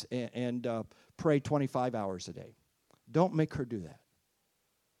 days and pray 25 hours a day. Don't make her do that.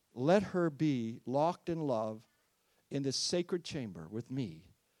 Let her be locked in love in this sacred chamber with me.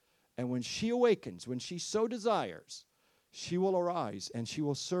 And when she awakens, when she so desires, she will arise and she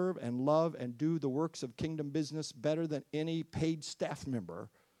will serve and love and do the works of kingdom business better than any paid staff member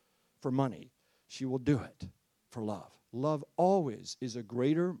for money. She will do it for love. Love always is a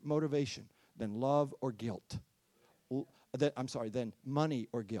greater motivation than love or guilt. Than money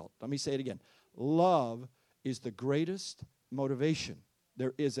or guilt. Let me say it again. Love is the greatest motivation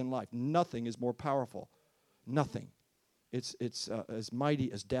there is in life. Nothing is more powerful. Nothing. It's as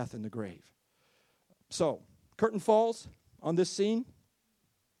mighty as death in the grave. So, curtain falls on this scene.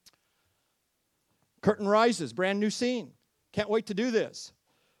 Curtain rises, brand new scene. Can't wait to do this.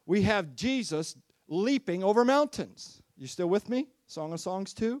 We have Jesus leaping over mountains. You still with me? Song of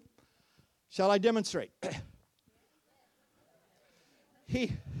Songs 2. Shall I demonstrate?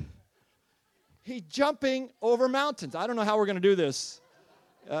 He jumping over mountains. I don't know how we're going to do this.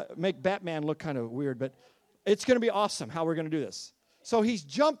 Make Batman look kind of weird, but it's going to be awesome how we're going to do this. So he's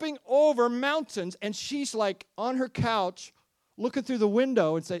jumping over mountains, and she's like on her couch looking through the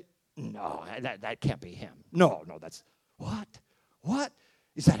window and say, no, that can't be him. No, that's, what? What?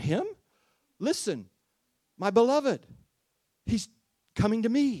 Is that him? Listen, my beloved, he's coming to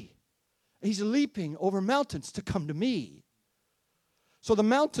me. He's leaping over mountains to come to me. So the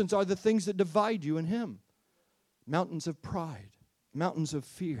mountains are the things that divide you and him. Mountains of pride, mountains of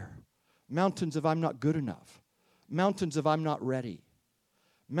fear, mountains of I'm not good enough, mountains of I'm not ready,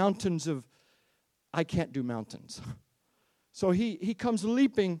 mountains of I can't do mountains. So he comes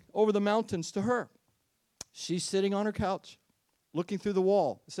leaping over the mountains to her. She's sitting on her couch, looking through the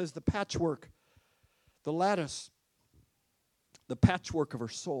wall. It says the patchwork, the lattice, the patchwork of her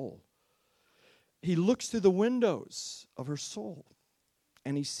soul. He looks through the windows of her soul,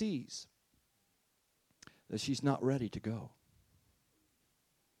 and he sees that she's not ready to go.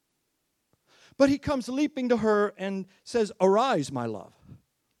 But he comes leaping to her and says, arise, my love.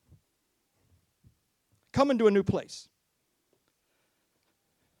 Come into a new place.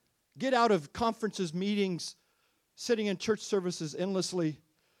 Get out of conferences, meetings, sitting in church services endlessly,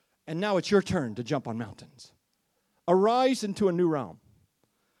 and now it's your turn to jump on mountains. Arise into a new realm.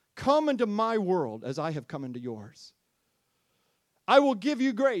 Come into my world as I have come into yours. I will give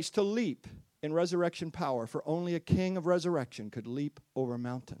you grace to leap in resurrection power, for only a king of resurrection could leap over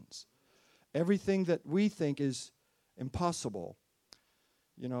mountains. Everything that we think is impossible,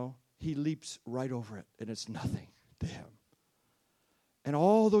 he leaps right over it, and it's nothing to him. And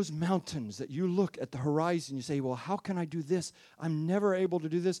all those mountains that you look at the horizon, you say, well, how can I do this? I'm never able to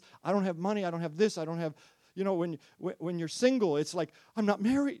do this. I don't have money. I don't have this. I don't have, when you're single, it's like, I'm not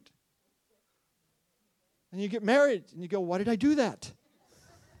married. And you get married, and you go, why did I do that?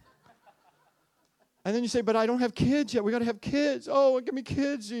 And then you say, but I don't have kids yet. We got to have kids. Oh, give me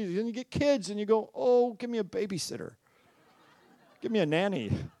kids. And you get kids, and you go, oh, give me a babysitter. Give me a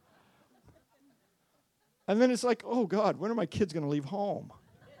nanny. And then it's like, oh, God, when are my kids going to leave home?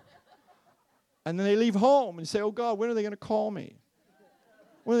 And then they leave home and say, oh, God, when are they going to call me?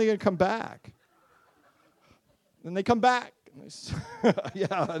 When are they going to come back? Then they come back.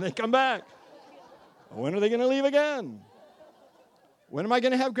 Yeah, and they come back. When are they going to leave again? When am I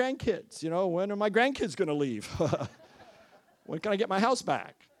going to have grandkids? When are my grandkids going to leave? When can I get my house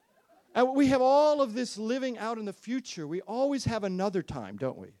back? And we have all of this living out in the future. We always have another time,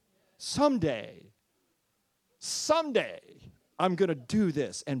 don't we? Someday, I'm going to do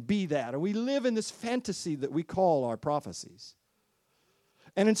this and be that. And we live in this fantasy that we call our prophecies.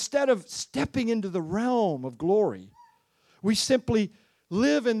 And instead of stepping into the realm of glory, we simply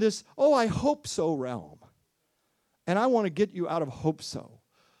live in this, I hope so realm. And I want to get you out of hope so.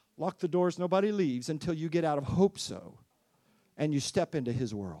 Lock the doors, nobody leaves until you get out of hope so. And you step into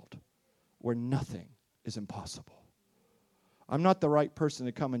his world where nothing is impossible. I'm not the right person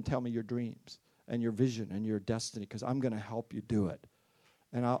to come and tell me your dreams and your vision and your destiny, because I'm going to help you do it.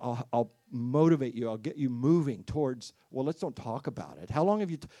 And I'll motivate you. I'll get you moving towards, let's don't talk about it. How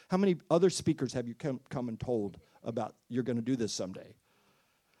many other speakers have you come and told about you're going to do this someday?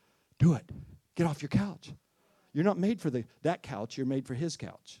 Do it. Get off your couch. You're not made for that couch. You're made for his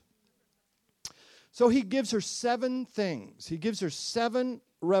couch. So he gives her 7 things. He gives her 7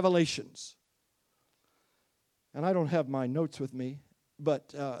 revelations. And I don't have my notes with me,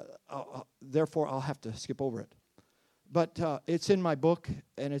 but therefore I'll have to skip over it. But it's in my book,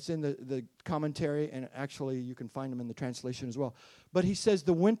 and it's in the commentary, and actually you can find them in the translation as well. But he says,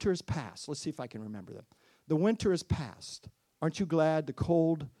 the winter is past. Let's see if I can remember them. The winter is past. Aren't you glad the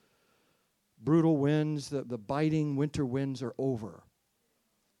cold, brutal winds, the biting winter winds are over?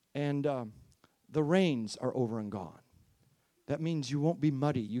 And the rains are over and gone. That means you won't be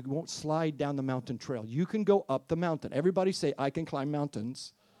muddy. You won't slide down the mountain trail. You can go up the mountain. Everybody say, I can climb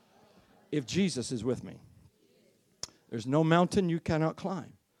mountains if Jesus is with me. There's no mountain you cannot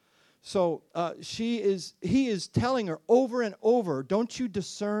climb. So he is telling her over and over, don't you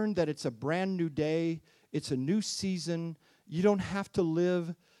discern that it's a brand new day? It's a new season. You don't have to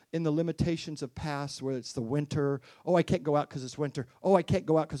live in the limitations of past where it's the winter. I can't go out because it's winter. I can't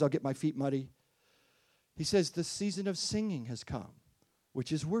go out because I'll get my feet muddy. He says the season of singing has come,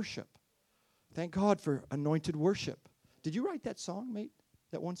 which is worship. Thank God for anointed worship. Did you write that song, mate?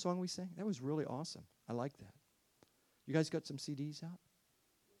 That one song we sang? That was really awesome. I like that. You guys got some CDs out?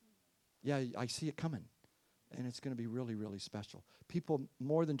 Yeah, I see it coming. And it's going to be really, really special. People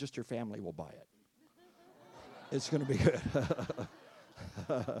more than just your family will buy it. It's going to be good.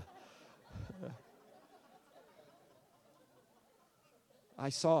 I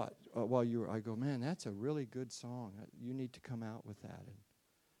saw it while you were, I go, man, that's a really good song. You need to come out with that,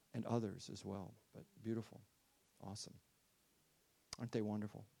 and others as well. But beautiful. Awesome. Aren't they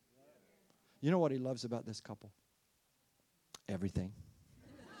wonderful? You know what he loves about this couple? Everything.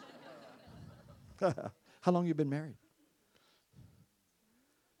 How long you been married?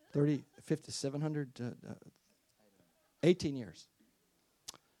 30, 50, 700, 18 years.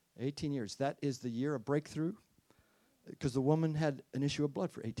 18 years. That is the year of breakthrough, because the woman had an issue of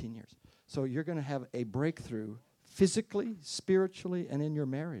blood for 18 years. So you're going to have a breakthrough physically, spiritually, and in your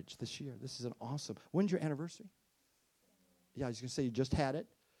marriage this year. This is an awesome. When's your anniversary? Yeah, I was going to say you just had it,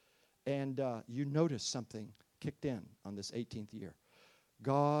 and you noticed something kicked in on this 18th year.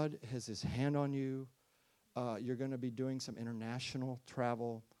 God has his hand on you. You're going to be doing some international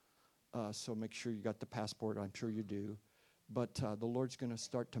travel, so make sure you got the passport. I'm sure you do. But the Lord's going to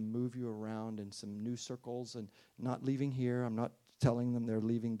start to move you around in some new circles, and not leaving here. I'm not telling them they're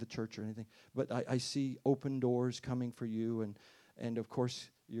leaving the church or anything. But I see open doors coming for you, and of course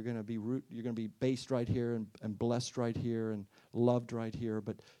you're going to be based right here and blessed right here and loved right here.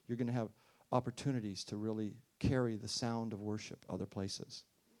 But you're going to have opportunities to really carry the sound of worship other places.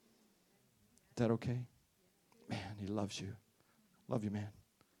 Is that okay? Man, he loves you. Love you, man.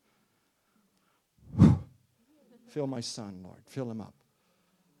 Fill my son, Lord. Fill him up.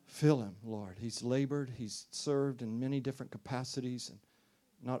 Fill him, Lord. He's labored. He's served in many different capacities, and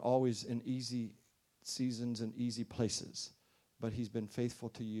not always in easy seasons and easy places. But he's been faithful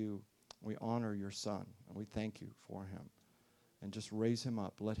to you. We honor your son, and we thank you for him. And just raise him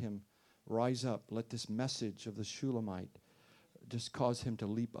up. Let him rise up. Let this message of the Shulamite just cause him to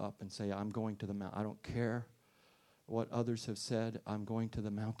leap up and say, I'm going to the mountain. I don't care what others have said. I'm going to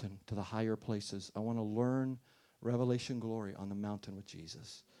the mountain, to the higher places. I want to learn revelation glory on the mountain with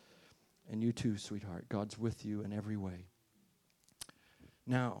Jesus. And you too, sweetheart. God's with you in every way.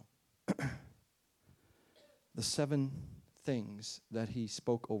 Now, the 7 things that he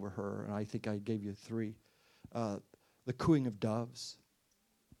spoke over her, and I think I gave you 3. The cooing of doves.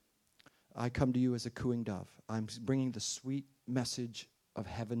 I come to you as a cooing dove. I'm bringing the sweet message of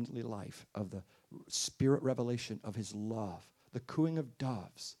heavenly life, of the spirit revelation of his love. The cooing of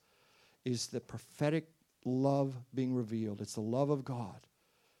doves is the prophetic love being revealed. It's the love of God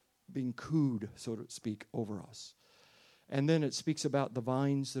being cooed, so to speak, over us. And then it speaks about the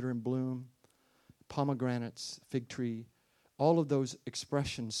vines that are in bloom, pomegranates, fig tree. All of those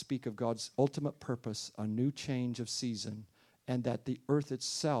expressions speak of God's ultimate purpose, a new change of season, and that the earth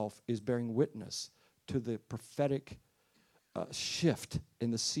itself is bearing witness to the prophetic shift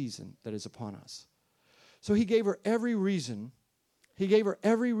in the season that is upon us. So he gave her every reason. He gave her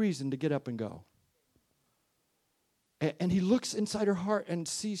every reason to get up and go. And he looks inside her heart and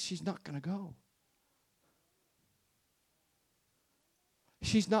sees she's not going to go.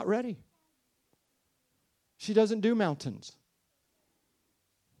 She's not ready. She doesn't do mountains.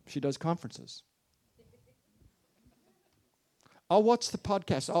 She does conferences. I'll watch the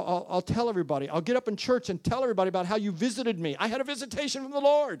podcast. I'll tell everybody. I'll get up in church and tell everybody about how you visited me. I had a visitation from the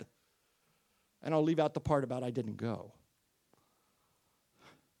Lord. And I'll leave out the part about I didn't go.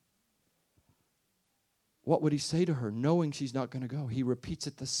 What would he say to her, knowing she's not going to go? He repeats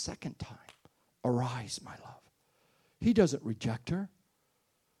it the second time. Arise, my love. He doesn't reject her.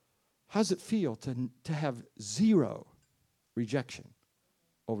 How does it feel to have zero rejection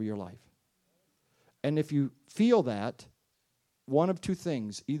over your life? And if you feel that, one of two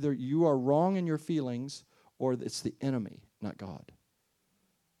things. Either you are wrong in your feelings, or it's the enemy, not God.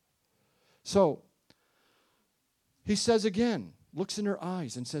 So, he says again, looks in her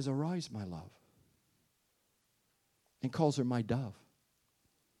eyes and says, arise, my love. And calls her my dove.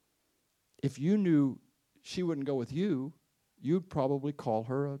 If you knew she wouldn't go with you, you'd probably call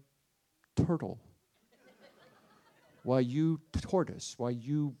her a turtle. Why you tortoise? Why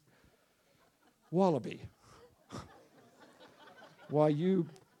you wallaby? Why you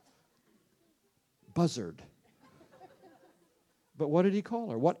buzzard? But what did he call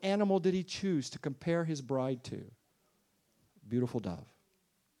her? What animal did he choose to compare his bride to? Beautiful dove.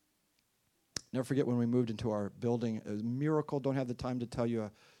 Never forget when we moved into our building, it was a miracle. Don't have the time to tell you,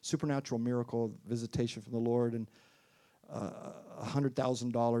 a supernatural miracle, visitation from the Lord, and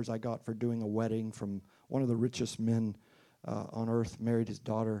 $100,000 I got for doing a wedding from one of the richest men on earth, married his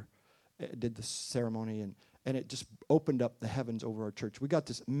daughter, did the ceremony, and it just opened up the heavens over our church. We got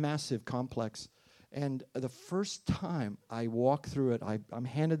this massive complex, and the first time I walked through it, I'm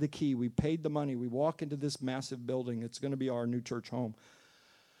handed the key. We paid the money. We walk into this massive building. It's going to be our new church home.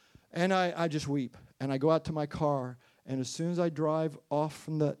 And I just weep. And I go out to my car, and as soon as I drive off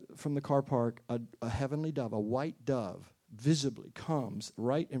from the car park, a heavenly dove, a white dove, visibly comes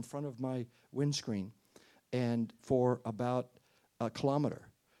right in front of my windscreen, and for about a kilometer,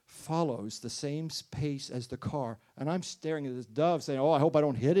 follows the same pace as the car. And I'm staring at this dove saying, oh, I hope I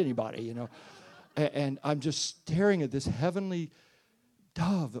don't hit anybody, you know. And I'm just staring at this heavenly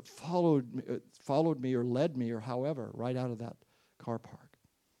dove that followed me or led me or however right out of that car park.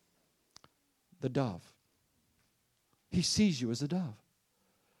 The dove. He sees you as a dove.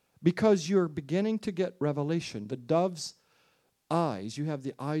 Because you're beginning to get revelation. The dove's eyes, you have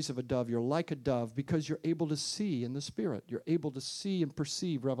the eyes of a dove. You're like a dove because you're able to see in the Spirit. You're able to see and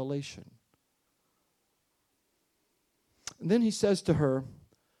perceive revelation. And then he says to her,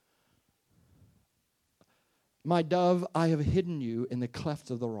 my dove, I have hidden you in the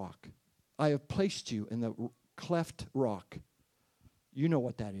cleft of the rock. I have placed you in the cleft rock. You know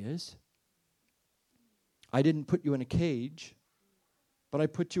what that is. I didn't put you in a cage, but I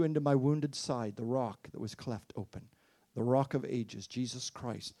put you into my wounded side, the rock that was cleft open, the rock of ages, Jesus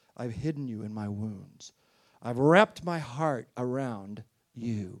Christ. I've hidden you in my wounds. I've wrapped my heart around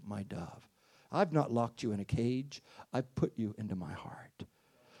you, my dove. I've not locked you in a cage. I've put you into my heart.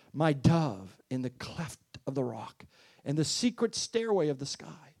 My dove in the cleft of the rock, and the secret stairway of the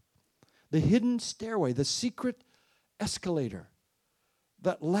sky, the hidden stairway, the secret escalator,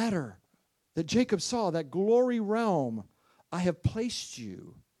 that ladder that Jacob saw, that glory realm. I have placed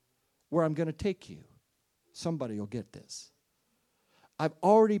you where I'm going to take you. Somebody will get this. I've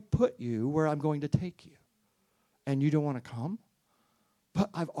already put you where I'm going to take you. And you don't want to come? But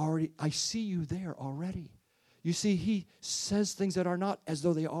I see you there already. You see, he says things that are not as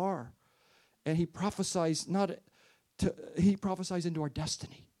though they are. And he prophesies he prophesies into our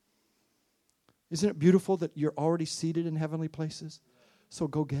destiny. Isn't it beautiful that you're already seated in heavenly places? So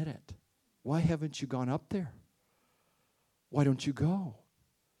go get it. Why haven't you gone up there? Why don't you go?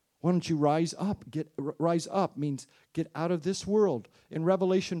 Why don't you rise up? Rise up means get out of this world. In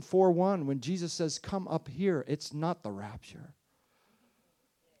Revelation 4:1, when Jesus says, come up here, it's not the rapture.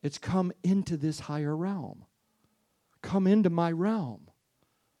 It's come into this higher realm. Come into my realm.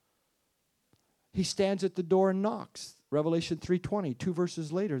 He stands at the door and knocks. Revelation 3:20, 2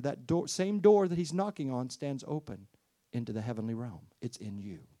 verses later, that same door that he's knocking on stands open into the heavenly realm. It's in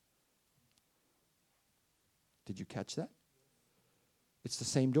you. Did you catch that? It's the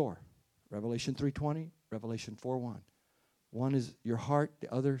same door. Revelation 3:20, Revelation 4:1. One is your heart,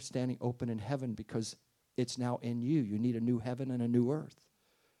 the other standing open in heaven because it's now in you. You need a new heaven and a new earth.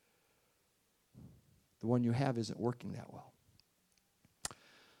 The one you have isn't working that well.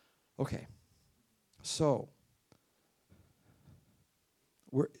 Okay. So,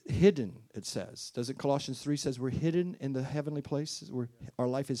 we're hidden, it says. Doesn't Colossians 3 says we're hidden in the heavenly places? Our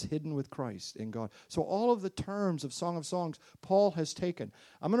life is hidden with Christ in God. So all of the terms of Song of Songs, Paul has taken.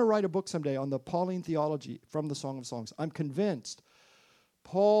 I'm going to write a book someday on the Pauline theology from the Song of Songs. I'm convinced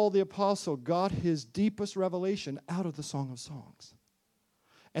Paul the Apostle got his deepest revelation out of the Song of Songs.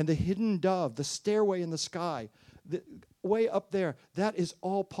 And the hidden dove, the stairway in the sky, way up there, that is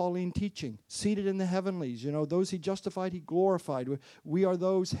all Pauline teaching. Seated in the heavenlies, those he justified, he glorified. We are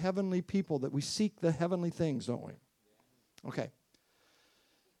those heavenly people that we seek the heavenly things, don't we? Okay.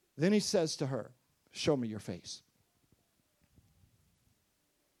 Then he says to her, show me your face.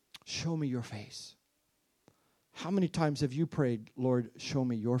 Show me your face. How many times have you prayed, Lord, show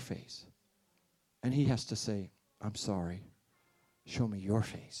me your face? And he has to say, I'm sorry. Show me your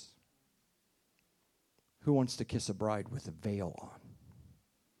face. Who wants to kiss a bride with a veil on?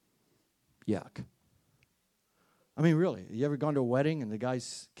 Yuck. I mean, really, you ever gone to a wedding and the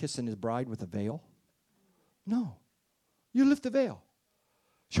guy's kissing his bride with a veil? No. You lift the veil.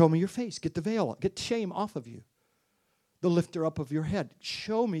 Show me your face. Get the veil. Get shame off of you. The lifter up of your head.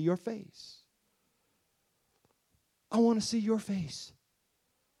 Show me your face. I want to see your face.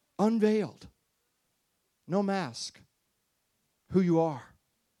 Unveiled. No mask. Who you are.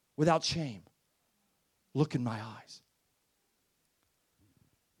 Without shame. Look in my eyes.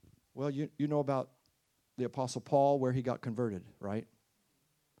 Well, you know about the Apostle Paul, where he got converted, right?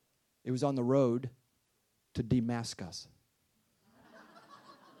 It was on the road to Damascus.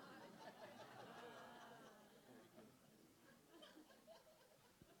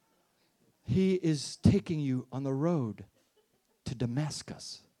 He is taking you on the road to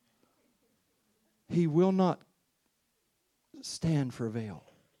Damascus. He will not stand for a veil.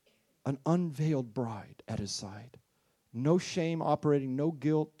 An unveiled bride at his side. No shame operating, no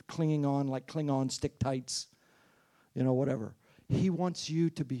guilt clinging on like Klingon stick tights, whatever. He wants you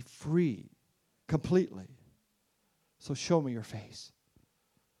to be free completely. So show me your face.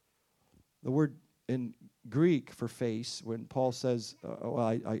 The word in Greek for face, when Paul says,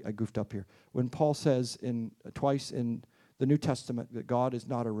 I goofed up here. When Paul says twice in the New Testament that God is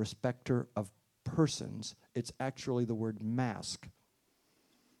not a respecter of persons, it's actually the word mask.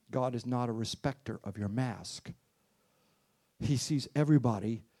 God is not a respecter of your mask. He sees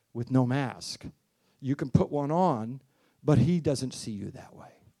everybody with no mask. You can put one on, but he doesn't see you that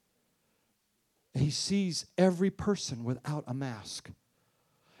way. He sees every person without a mask.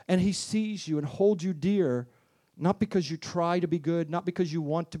 And he sees you and holds you dear, not because you try to be good, not because you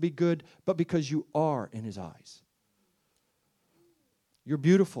want to be good, but because you are in his eyes. You're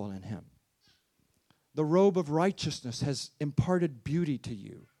beautiful in him. The robe of righteousness has imparted beauty to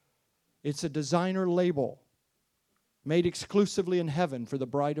you. It's a designer label made exclusively in heaven for the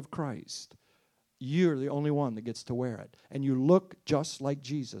bride of Christ. You're the only one that gets to wear it. And you look just like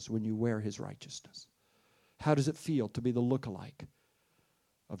Jesus when you wear his righteousness. How does it feel to be the lookalike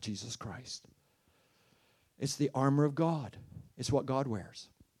of Jesus Christ? It's the armor of God. It's what God wears.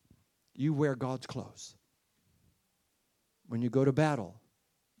 You wear God's clothes. When you go to battle,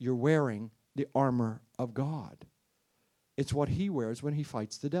 you're wearing the armor of God. It's what he wears when he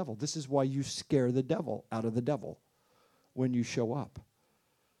fights the devil. This is why you scare the devil out of the devil when you show up.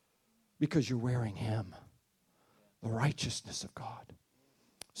 Because you're wearing him. The righteousness of God.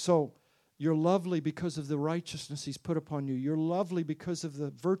 So, you're lovely because of the righteousness he's put upon you. You're lovely because of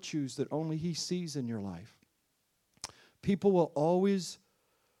the virtues that only he sees in your life. People will always,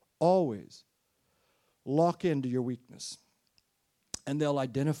 always lock into your weakness. And they'll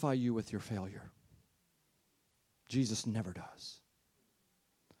identify you with your failure. Jesus never does.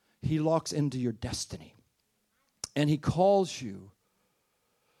 He locks into your destiny. And he calls you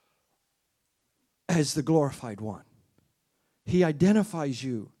as the glorified one. He identifies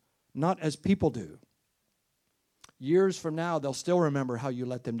you not as people do. Years from now, they'll still remember how you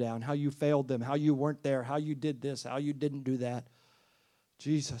let them down, how you failed them, how you weren't there, how you did this, how you didn't do that.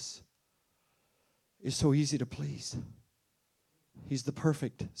 Jesus is so easy to please. He's the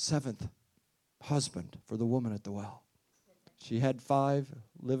perfect seventh husband for the woman at the well. She had 5,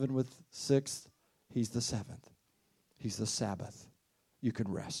 living with 6. He's the 7th. He's the Sabbath. You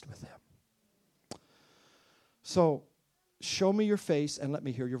can rest with him. So, show me your face and let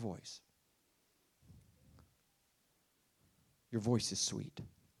me hear your voice. Your voice is sweet.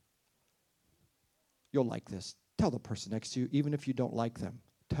 You'll like this. Tell the person next to you, even if you don't like them,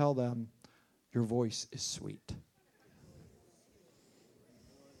 tell them your voice is sweet.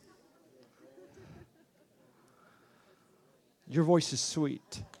 Your voice is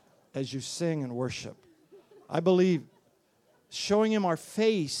sweet as you sing and worship. I believe showing him our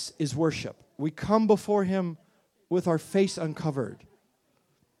face is worship. We come before him with our face uncovered.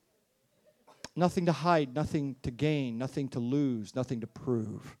 Nothing to hide, nothing to gain, nothing to lose, nothing to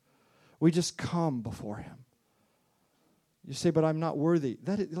prove. We just come before him. You say, but I'm not worthy.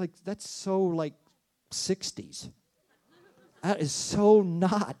 That's so 60s. That is so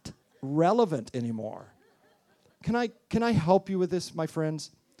not relevant anymore. Can I help you with this, my friends?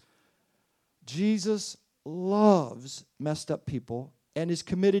 Jesus loves messed up people and is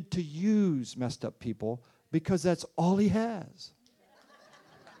committed to use messed up people because that's all he has.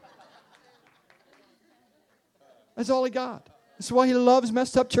 That's all he got. That's why he loves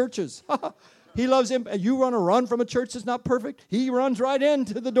messed up churches. He loves him. You want to run from a church that's not perfect? He runs right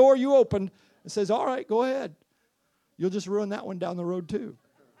into the door you opened and says, all right, go ahead. You'll just ruin that one down the road too.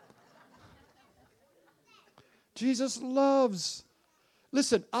 Jesus loves.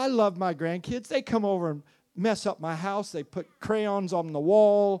 Listen, I love my grandkids. They come over and mess up my house. They put crayons on the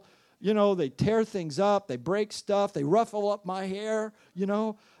wall. You know, they tear things up. They break stuff. They ruffle up my hair. You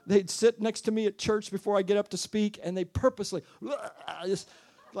know, they'd sit next to me at church before I get up to speak, and they purposely just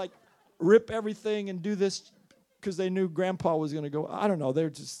rip everything and do this because they knew Grandpa was going to go. I don't know.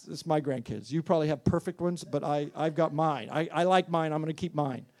 It's my grandkids. You probably have perfect ones, but I've got mine. I like mine. I'm going to keep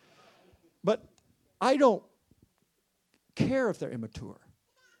mine. But I don't care if they're immature.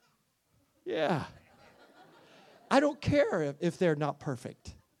 Yeah. I don't care if they're not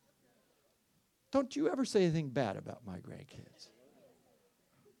perfect. Don't you ever say anything bad about my grandkids.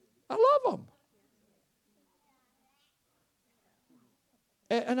 I love them.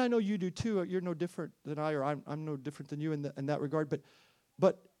 And I know you do too. You're no different than I, or I'm no different than you in that regard.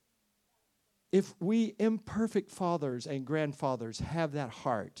 But if we imperfect fathers and grandfathers have that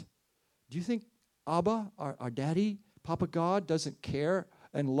heart, do you think Abba, our daddy, Papa God, doesn't care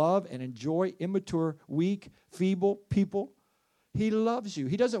and love and enjoy immature, weak, feeble people? He loves you.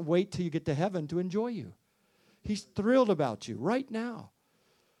 He doesn't wait till you get to heaven to enjoy you. He's thrilled about you right now.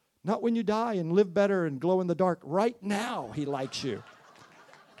 Not when you die and live better and glow in the dark. Right now, he likes you.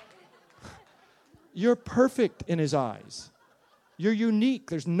 You're perfect in his eyes. You're unique.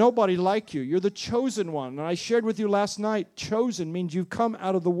 There's nobody like you. You're the chosen one. And I shared with you last night, chosen means you've come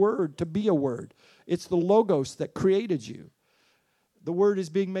out of the Word to be a Word. It's the Logos that created you. The Word is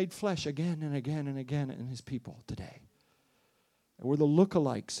being made flesh again and again and again in his people today. And we're the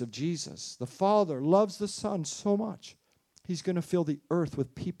lookalikes of Jesus. The Father loves the Son so much, he's going to fill the earth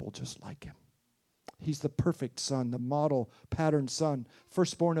with people just like him. He's the perfect Son, the model, patterned Son,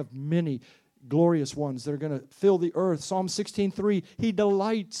 firstborn of many glorious ones that are going to fill the earth. Psalm 16:3, he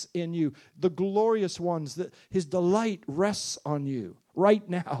delights in you. The glorious ones, that his delight rests on you right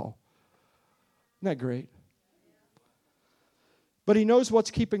now. Isn't that great? But he knows what's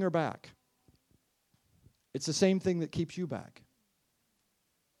keeping her back. It's the same thing that keeps you back.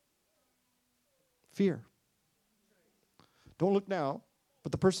 Fear. Don't look now,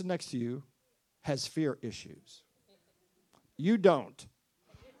 but the person next to you has fear issues. You don't.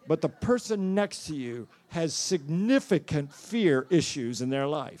 But the person next to you has significant fear issues in their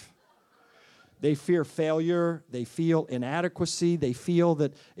life. They fear failure. They feel inadequacy. They feel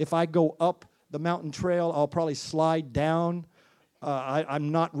that if I go up the mountain trail, I'll probably slide down.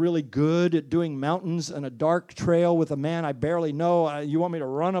 I'm not really good at doing mountains and a dark trail with a man I barely know. You want me to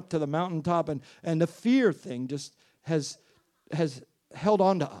run up to the mountaintop? And the fear thing just has held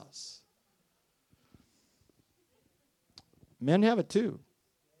on to us. Men have it too.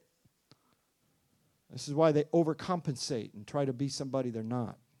 This is why they overcompensate and try to be somebody they're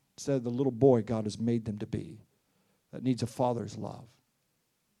not, instead of the little boy God has made them to be, that needs a father's love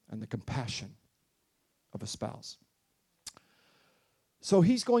and the compassion of a spouse. So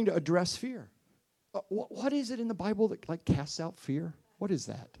he's going to address fear. What is it in the Bible that casts out fear? What is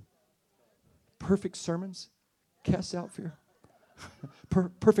that? Perfect sermons cast out fear?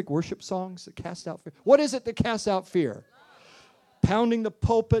 Perfect worship songs that cast out fear? What is it that casts out fear? Pounding the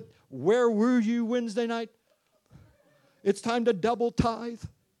pulpit. Where were you Wednesday night? It's time to double tithe.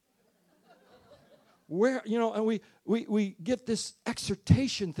 Where, and we get this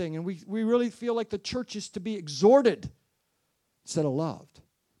exhortation thing, and we really feel like the church is to be exhorted instead of loved.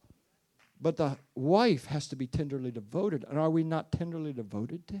 But the wife has to be tenderly devoted. And are we not tenderly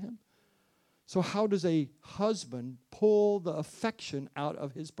devoted to him? So how does a husband pull the affection out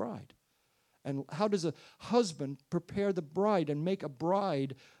of his bride? And how does a husband prepare the bride and make a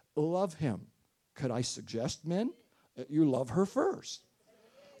bride love him? could I suggest, men, that you love her first?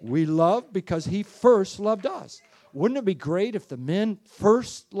 We love because he first loved us. Wouldn't it be great if the men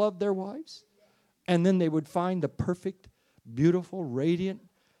first loved their wives? And then they would find the perfect, beautiful, radiant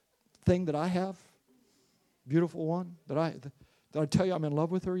thing that I have? Beautiful one? Did I tell you I'm in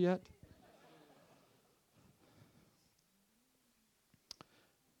love with her yet?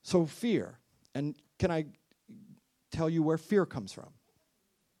 So fear. And can I tell you where fear comes from?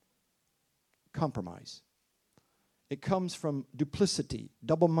 Compromise. It comes from duplicity,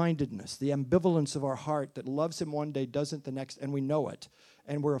 double-mindedness, the ambivalence of our heart that loves him one day, doesn't the next, and we know it.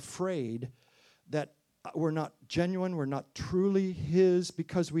 And we're afraid that we're not genuine, we're not truly his,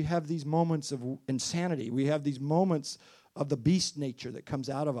 because we have these moments of insanity. We have these moments of the beast nature that comes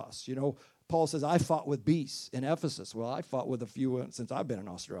out of us. You know, Paul says, I fought with beasts in Ephesus. Well, I fought with a few since I've been in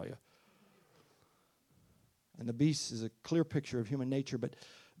Australia. And the beast is a clear picture of human nature, but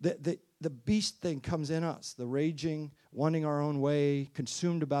the beast thing comes in us, the raging, wanting our own way,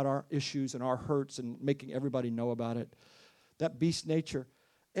 consumed about our issues and our hurts and making everybody know about it. That beast nature.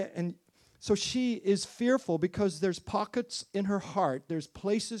 And so she is fearful because there's pockets in her heart, there's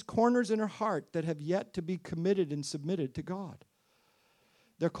places, corners in her heart that have yet to be committed and submitted to God.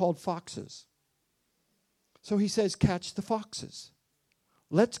 They're called foxes. So he says, catch the foxes.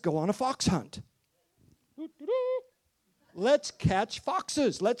 Let's go on a fox hunt. Let's catch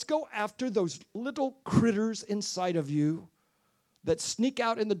foxes. Let's go after those little critters inside of you that sneak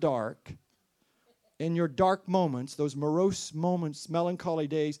out in the dark, in your dark moments, those morose moments, melancholy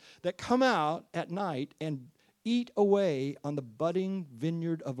days, that come out at night and eat away on the budding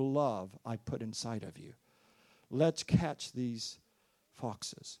vineyard of love I put inside of you. Let's catch these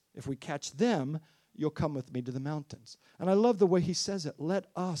foxes. If we catch them, you'll come with me to the mountains. And I love the way he says it. Let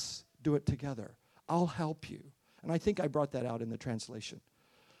us do it together. I'll help you. And I think I brought that out in the translation.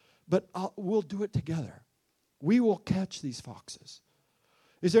 But we'll do it together. We will catch these foxes.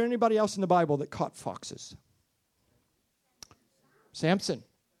 Is there anybody else in the Bible that caught foxes? Samson.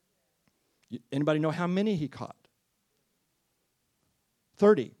 Anybody know how many he caught?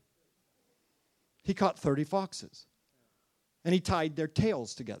 30. He caught 30 foxes. And he tied their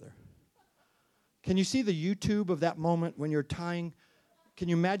tails together. Can you see the YouTube of that moment when you're tying? Can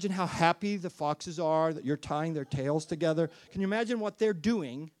you imagine how happy the foxes are that you're tying their tails together? Can you imagine what they're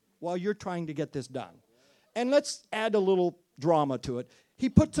doing while you're trying to get this done? And let's add a little drama to it. He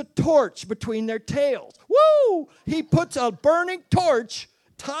puts a torch between their tails. Woo! He puts a burning torch,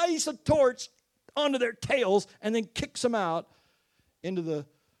 ties a torch onto their tails, and then kicks them out into the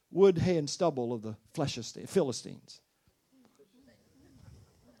wood, hay, and stubble of the Philistines.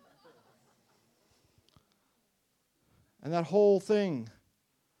 And that whole thing,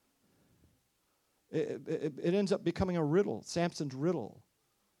 it ends up becoming a riddle, Samson's riddle.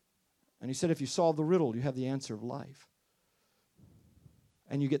 And he said, if you solve the riddle, you have the answer of life.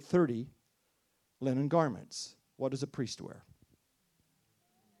 And you get 30 linen garments. What does a priest wear?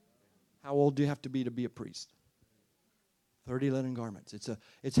 How old do you have to be a priest? 30 linen garments.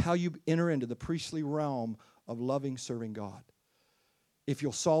 It's how you enter into the priestly realm of loving, serving God. If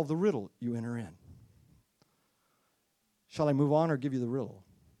you'll solve the riddle, you enter in. Shall I move on or give you the riddle?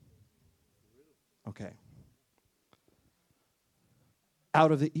 Okay.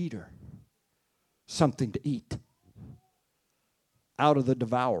 Out of the eater, something to eat. Out of the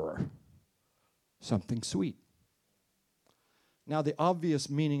devourer, something sweet. Now, the obvious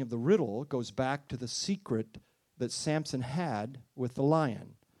meaning of the riddle goes back to the secret that Samson had with the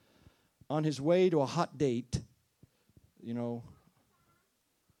lion. On his way to a hot date,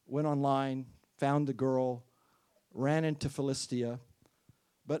 went online, found the girl, ran into Philistia.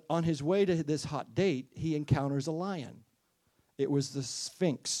 But on his way to this hot date, he encounters a lion. It was the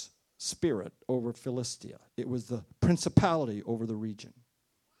Sphinx spirit over Philistia. It was the principality over the region.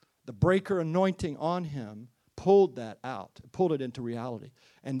 The breaker anointing on him pulled that out, pulled it into reality.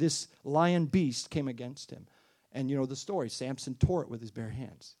 And this lion beast came against him. And you know the story. Samson tore it with his bare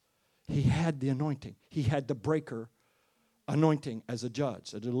hands. He had the anointing. He had the breaker anointing as a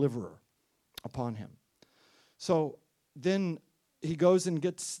judge, a deliverer upon him. So then he goes and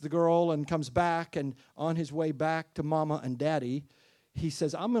gets the girl and comes back, and on his way back to Mama and Daddy, he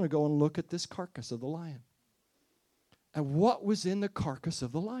says, I'm going to go and look at this carcass of the lion. And what was in the carcass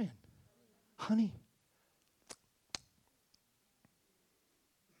of the lion? Honey.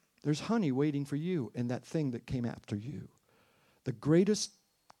 There's honey waiting for you in that thing that came after you. The greatest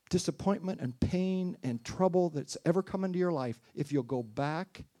disappointment and pain and trouble that's ever come into your life, if you'll go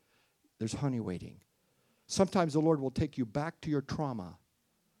back, there's honey waiting. Sometimes the Lord will take you back to your trauma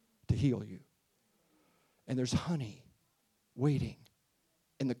to heal you. And there's honey waiting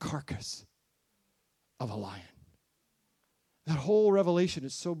in the carcass. of a lion. That whole revelation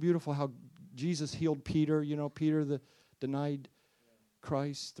is so beautiful, how Jesus healed Peter. You know, Peter that denied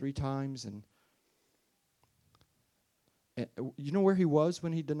Christ 3 times. And you know where he was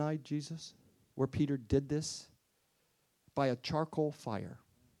when he denied Jesus? Where Peter did this? By a charcoal fire,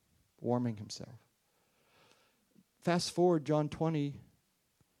 warming himself. Fast forward, John 20,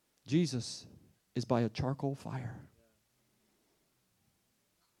 Jesus is by a charcoal fire.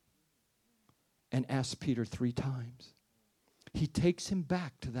 And asks Peter 3 times. He takes him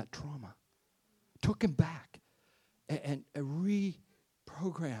back to that trauma. Took him back and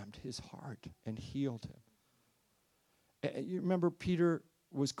reprogrammed his heart and healed him. You remember Peter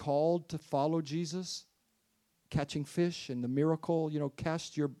was called to follow Jesus, catching fish, and the miracle,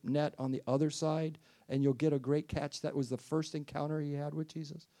 cast your net on the other side and you'll get a great catch. That was the first encounter he had with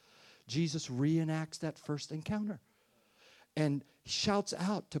Jesus. Jesus reenacts that first encounter and shouts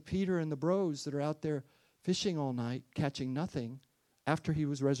out to Peter and the bros that are out there fishing all night, catching nothing, after he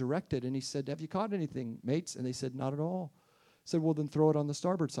was resurrected. And he said, "Have you caught anything, mates?" And they said, "Not at all." He said, "Well, then throw it on the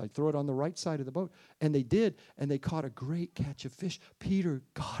starboard side. Throw it on the right side of the boat." And they did, and they caught a great catch of fish. Peter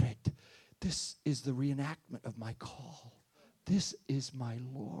got it. This is the reenactment of my call. This is my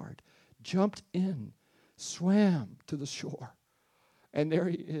Lord. Jumped in, swam to the shore, and there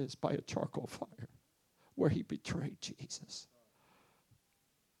he is by a charcoal fire where he betrayed Jesus.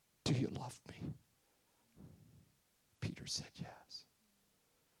 "Do you love me?" Peter said yes.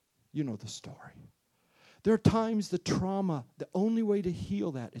 You know the story. There are times the trauma, the only way to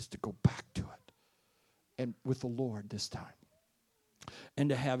heal that is to go back to it. And with the Lord this time. And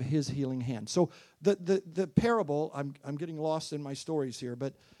to have his healing hand. So the parable, I'm getting lost in my stories here,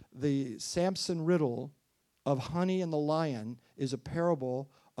 but the Samson riddle of honey and the lion is a parable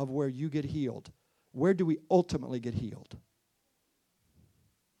of where you get healed. Where do we ultimately get healed?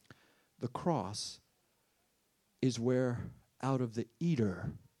 The cross is where out of the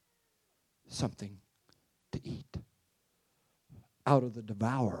eater something to eat. Out of the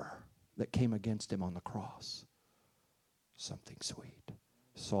devourer that came against him on the cross, something sweet.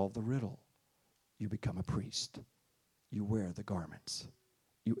 Solve the riddle. You become a priest. You wear the garments.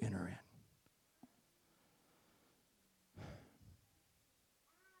 You enter in.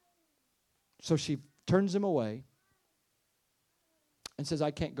 So she turns him away and says,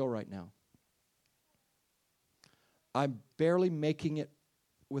 "I can't go right now. I'm barely making it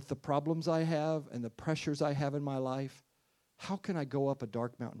with the problems I have and the pressures I have in my life. How can I go up a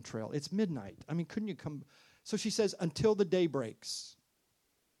dark mountain trail? It's midnight. I mean, couldn't you come?" So she says, "Until the day breaks.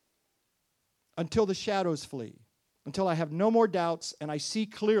 Until the shadows flee. Until I have no more doubts and I see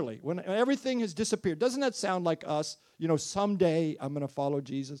clearly." When everything has disappeared. Doesn't that sound like us? Someday I'm going to follow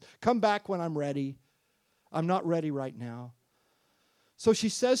Jesus. Come back when I'm ready. I'm not ready right now. So she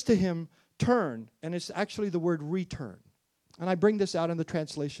says to him, "Turn." And it's actually the word return. And I bring this out in the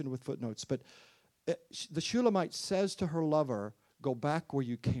translation with footnotes. But the Shulamite says to her lover, "Go back where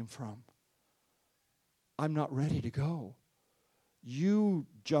you came from. I'm not ready to go. You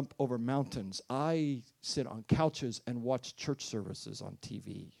jump over mountains. I sit on couches and watch church services on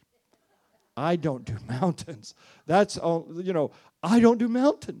TV. I don't do mountains. That's all, I don't do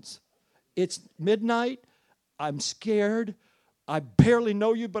mountains. It's midnight. I'm scared. I barely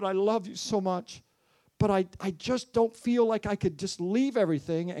know you, but I love you so much. But I just don't feel like I could just leave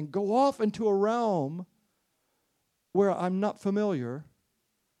everything and go off into a realm where I'm not familiar.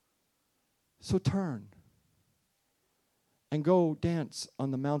 So turn and go dance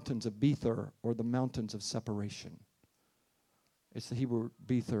on the mountains of Bether, or the mountains of separation. It's the Hebrew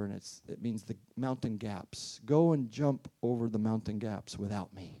Bether, and it means the mountain gaps. Go and jump over the mountain gaps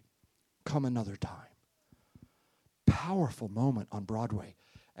without me. Come another time. Powerful moment on Broadway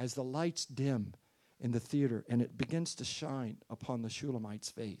as the lights dim in the theater and it begins to shine upon the Shulamite's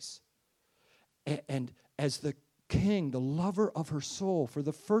face. And as the king, the lover of her soul, for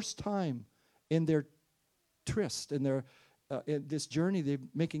the first time in their tryst, in their in this journey they're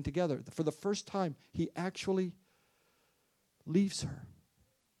making together, for the first time, he actually leaves her.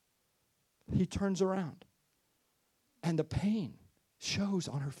 He turns around. And the pain shows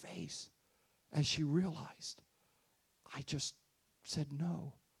on her face as she realized, I just said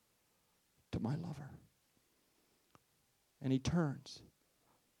no to my lover. And he turns.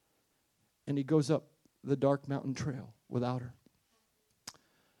 And he goes up the dark mountain trail without her.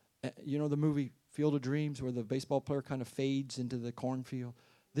 You know the movie Field of Dreams, where the baseball player kind of fades into the cornfield?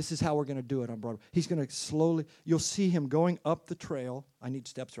 This is how we're going to do it on Broadway. He's going to slowly, you'll see him going up the trail. I need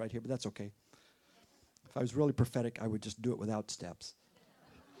steps right here, but that's okay. If I was really prophetic, I would just do it without steps.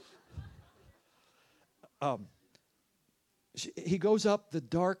 He goes up the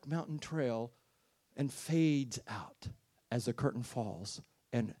dark mountain trail and fades out as the curtain falls.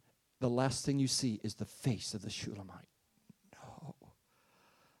 And the last thing you see is the face of the Shulamite. No.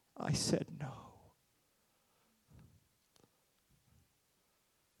 I said no.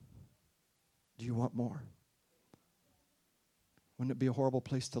 Do you want more? Wouldn't it be a horrible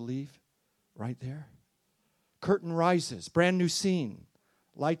place to leave? Right there. Curtain rises, brand new scene.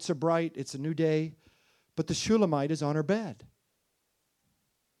 Lights are bright, it's a new day. But the Shulamite is on her bed,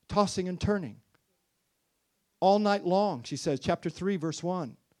 tossing and turning. All night long, she says, chapter 3, verse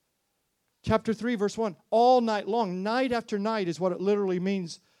 1. Chapter 3, verse 1. All night long, night after night is what it literally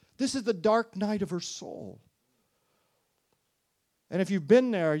means. This is the dark night of her soul. And if you've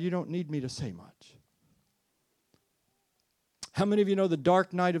been there, you don't need me to say much. How many of you know the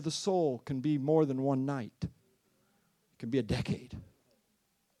dark night of the soul can be more than one night? It can be a decade.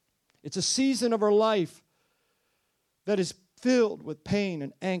 It's a season of her life that is filled with pain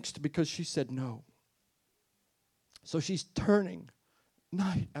and angst because she said no. So she's turning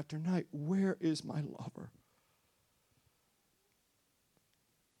night after night. Where is my lover?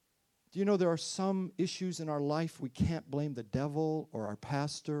 Do you know there are some issues in our life we can't blame the devil or our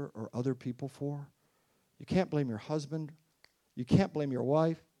pastor or other people for? You can't blame your husband. You can't blame your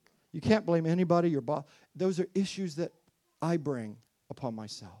wife. You can't blame anybody, your boss. Those are issues that I bring upon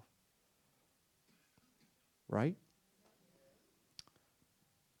myself. Right?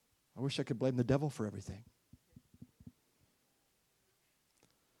 I wish I could blame the devil for everything.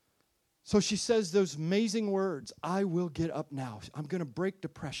 So she says those amazing words, I will get up now. I'm going to break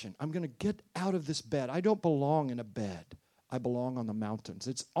depression. I'm going to get out of this bed. I don't belong in a bed. I belong on the mountains.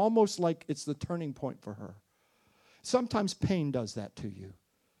 It's almost like it's the turning point for her. Sometimes pain does that to you.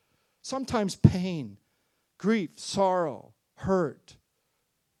 Sometimes pain, grief, sorrow, hurt,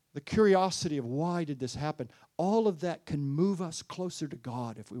 the curiosity of why did this happen, all of that can move us closer to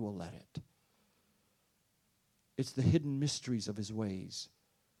God if we will let it. It's the hidden mysteries of his ways.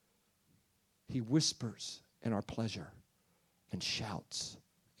 He whispers in our pleasure and shouts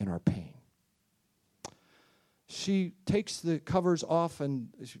in our pain. She takes the covers off and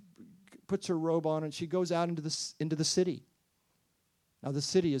she puts her robe on and she goes out into the city. Now the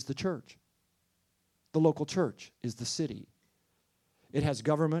city is the church. The local church is the city. It has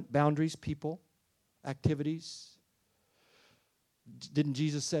government, boundaries, people, activities. Didn't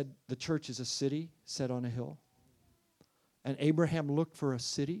Jesus said the church is a city set on a hill? And Abraham looked for a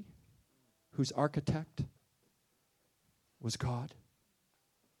city whose architect was God.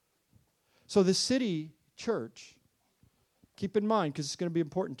 So the city church, keep in mind, because it's going to be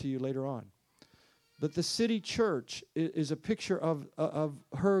important to you later on, but the city church is a picture of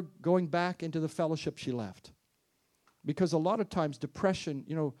her going back into the fellowship she left. Because a lot of times depression,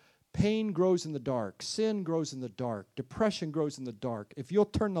 pain grows in the dark. Sin grows in the dark. Depression grows in the dark. If you'll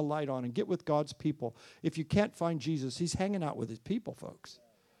turn the light on and get with God's people, if you can't find Jesus, he's hanging out with his people, folks.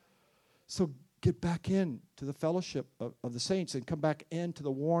 So get back in to the fellowship of the saints and come back into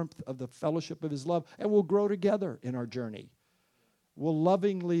the warmth of the fellowship of his love, and we'll grow together in our journey. We'll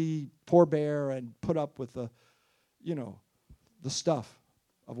lovingly forbear and put up with the stuff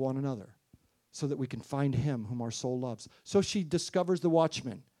of one another so that we can find him whom our soul loves. So she discovers the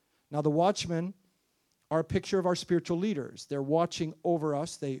watchmen. Now the watchmen are a picture of our spiritual leaders. They're watching over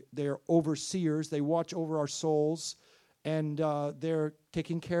us. They're overseers. They watch over our souls. And they're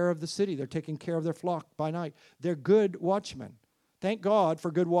taking care of the city. They're taking care of their flock by night. They're good watchmen. Thank God for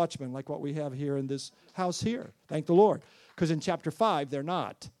good watchmen like what we have here in this house here. Thank the Lord. Because in chapter 5, they're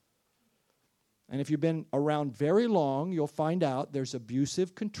not. And if you've been around very long, you'll find out there's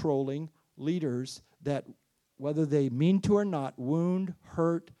abusive, controlling leaders that, whether they mean to or not, wound,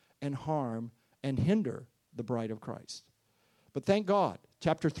 hurt, and harm and hinder the bride of Christ. But thank God,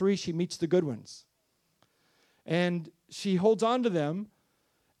 chapter 3, she meets the good ones. And she holds on to them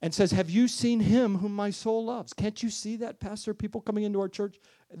and says, have you seen him whom my soul loves? Can't you see that, Pastor? People coming into our church,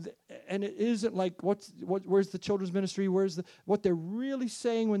 and it isn't like, where's the children's ministry? What they're really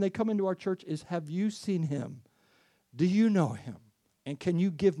saying when they come into our church is, have you seen him? Do you know him? And can you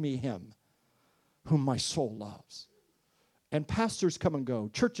give me him whom my soul loves? And pastors come and go.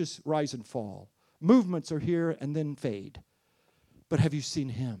 Churches rise and fall. Movements are here and then fade. But have you seen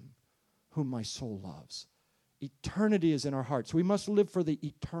him whom my soul loves? Eternity is in our hearts. We must live for the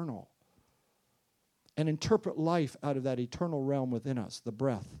eternal and interpret life out of that eternal realm within us, the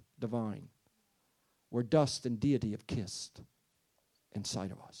breath divine, where dust and deity have kissed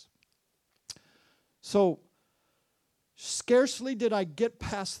inside of us. So, scarcely did I get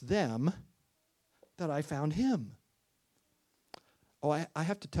past them that I found him. Oh, I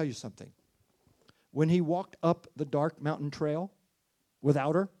have to tell you something. When he walked up the dark mountain trail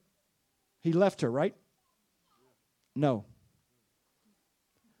without her, He left her, right? No.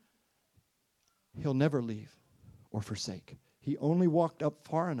 He'll never leave or forsake. He only walked up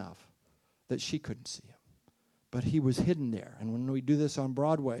far enough that she couldn't see him. But he was hidden there. And when we do this on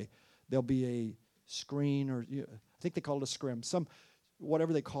Broadway, there'll be a screen, or I think they call it a scrim,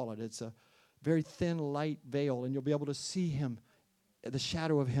 whatever they call it. It's a very thin, light veil, and you'll be able to see him, the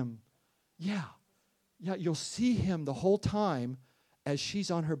shadow of him. Yeah, you'll see him the whole time as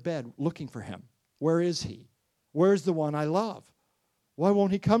she's on her bed looking for him. Where is he? Where's the one I love? Why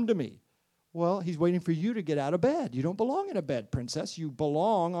won't he come to me? Well, he's waiting for you to get out of bed. You don't belong in a bed, princess. You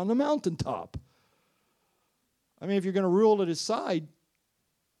belong on the mountaintop. I mean, if you're going to rule at his side,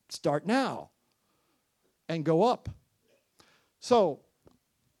 start now and go up. So,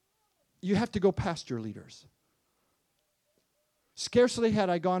 you have to go past your leaders. Scarcely had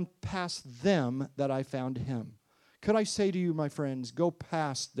I gone past them that I found him. Could I say to you, my friends, go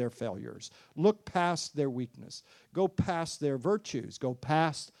past their failures. Look past their weakness. Go past their virtues. Go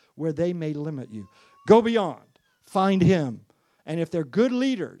past where they may limit you. Go beyond. Find him. And if they're good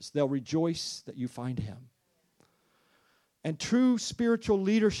leaders, they'll rejoice that you find him. And true spiritual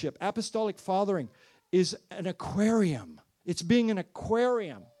leadership, apostolic fathering, is an aquarium. It's being an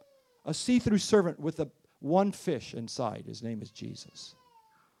aquarium. A see-through servant with one fish inside. His name is Jesus.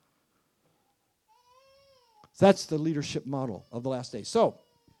 That's the leadership model of the last days. So,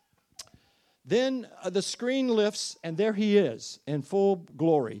 then the screen lifts, and there he is in full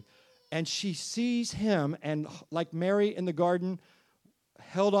glory. And she sees him, and like Mary in the garden,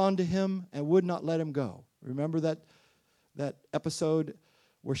 held on to him and would not let him go. Remember that episode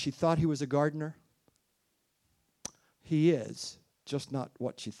where she thought he was a gardener? He is, just not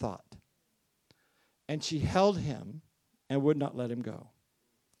what she thought. And she held him and would not let him go.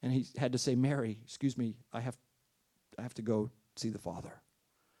 And he had to say, Mary, excuse me, I have to go see the Father.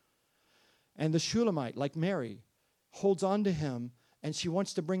 And the Shulamite, like Mary, holds on to him, and she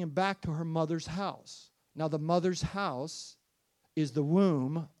wants to bring him back to her mother's house. Now, the mother's house is the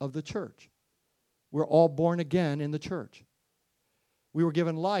womb of the church. We're all born again in the church. We were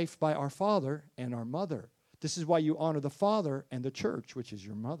given life by our father and our mother. This is why you honor the Father and the church, which is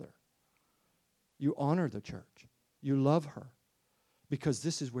your mother. You honor the church. You love her. Because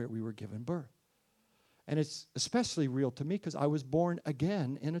this is where we were given birth. And it's especially real to me because I was born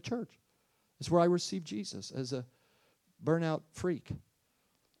again in a church. It's where I received Jesus as a burnout freak.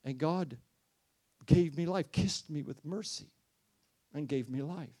 And God gave me life, kissed me with mercy, and gave me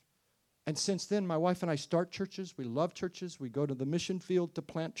life. And since then, my wife and I start churches. We love churches. We go to the mission field to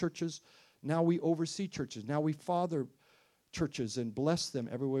plant churches. Now we oversee churches. Now we father churches and bless them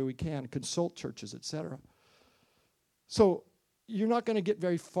every way we can, consult churches, etc. So you're not going to get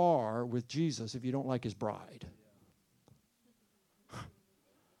very far with Jesus if you don't like his bride.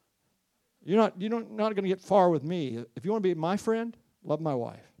 You're not going to get far with me. If you want to be my friend, love my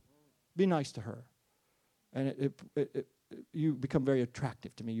wife. Be nice to her. And you become very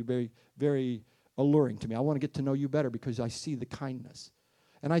attractive to me. You're very, very alluring to me. I want to get to know you better because I see the kindness.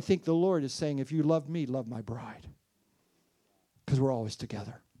 And I think the Lord is saying, if you love me, love my bride. Because we're always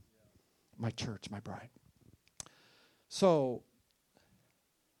together. My church, my bride. So,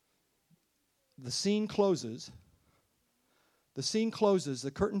 the scene closes.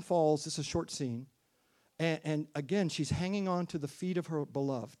 The curtain falls. This is a short scene. And again, she's hanging on to the feet of her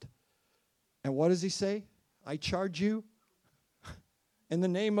beloved. And what does he say? I charge you in the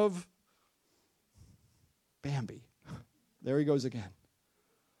name of Bambi. There he goes again.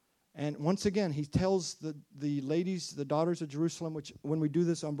 And once again, he tells the ladies, the daughters of Jerusalem, which when we do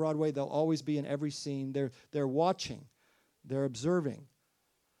this on Broadway, they'll always be in every scene. They're watching. They're observing.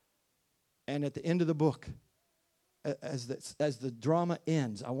 And at the end of the book, as the drama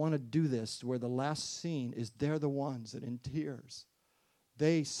ends, I want to do this where the last scene is they're the ones that in tears,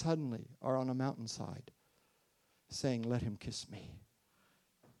 they suddenly are on a mountainside saying, let him kiss me.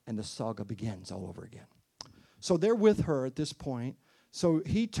 And the saga begins all over again. So they're with her at this point. So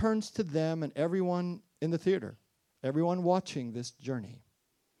he turns to them and everyone in the theater, everyone watching this journey,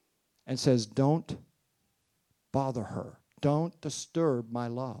 and says, don't bother her. Don't disturb my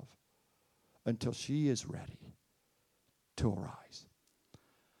love until she is ready to arise.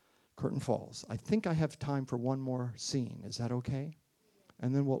 Curtain falls. I think I have time for one more scene. Is that okay?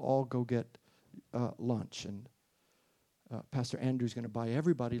 And then we'll all go get lunch. And Pastor Andrew's going to buy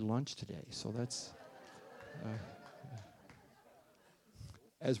everybody lunch today. So that's...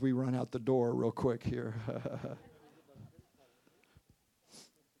 as we run out the door real quick here.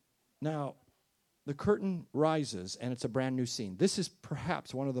 Now, the curtain rises, and it's a brand new scene. This is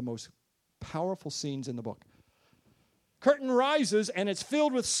perhaps one of the most powerful scenes in the book. Curtain rises, and it's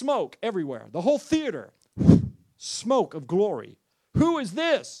filled with smoke everywhere. The whole theater, smoke of glory. Who is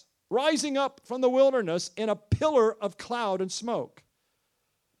this rising up from the wilderness in a pillar of cloud and smoke?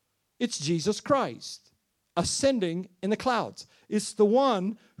 It's Jesus Christ, ascending in the clouds. It's the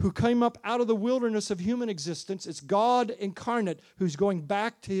one who came up out of the wilderness of human existence. It's God incarnate who's going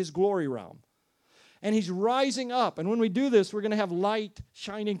back to his glory realm. And he's rising up. And when we do this, we're going to have light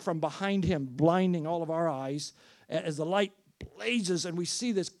shining from behind him, blinding all of our eyes as the light blazes and we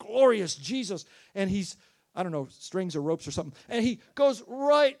see this glorious Jesus. And he's, I don't know, strings or ropes or something. And he goes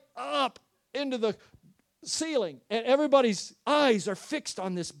right up into the ceiling. And everybody's eyes are fixed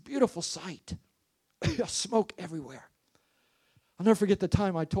on this beautiful sight. Smoke everywhere. I'll never forget the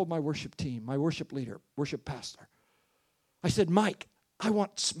time I told my worship team, my worship leader, worship pastor. I said, Mike, I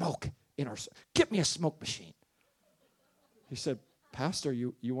want smoke in our, get me a smoke machine. He said, Pastor,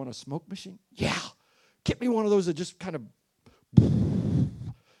 you want a smoke machine? Yeah. Get me one of those that just kind of,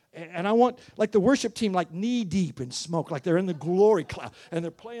 and I want, like the worship team, like knee deep in smoke, like they're in the glory cloud, and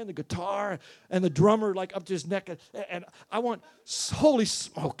they're playing the guitar, and the drummer like up to his neck, and I want holy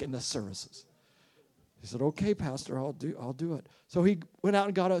smoke in the services. He said, okay, Pastor, I'll do it. So he went out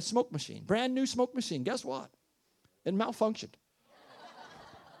and got a smoke machine, brand new smoke machine. Guess what? It malfunctioned.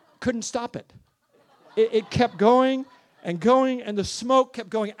 Couldn't stop it. It kept going and going, and the smoke kept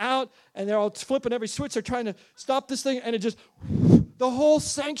going out, and they're all flipping every switch. They're trying to stop this thing, and it just, the whole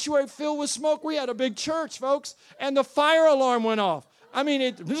sanctuary filled with smoke. We had a big church, folks, and the fire alarm went off. I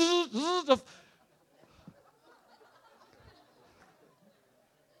mean,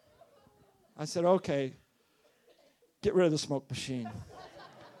 I said, okay, get rid of the smoke machine.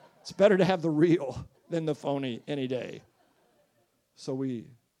 It's better to have the real than the phony any day. So we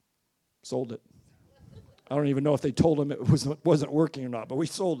sold it. I don't even know if they told him it wasn't working or not, but we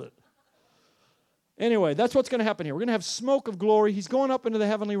sold it. Anyway, that's what's going to happen here. We're going to have smoke of glory. He's going up into the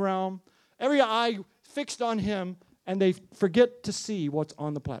heavenly realm. Every eye fixed on him, and they forget to see what's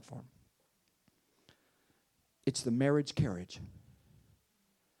on the platform. It's the marriage carriage.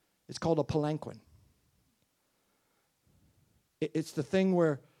 It's called a palanquin. It's the thing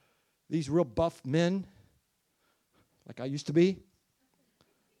where these real buff men, like I used to be,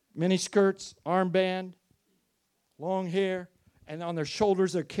 mini skirts, armband, long hair, and on their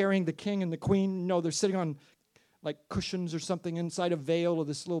shoulders they're carrying the king and the queen. No, they're sitting on like cushions or something inside a veil of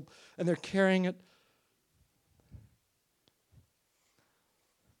this little, and they're carrying it.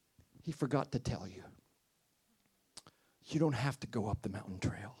 He forgot to tell you. You don't have to go up the mountain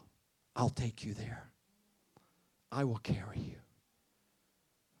trail. I'll take you there. I will carry you.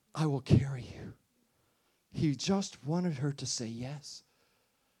 I will carry you. He just wanted her to say yes,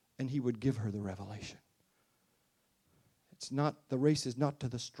 and he would give her the revelation. It's not, the race is not to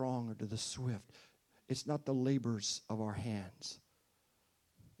the strong or to the swift. It's not the labors of our hands.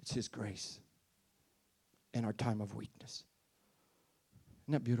 It's his grace in our time of weakness.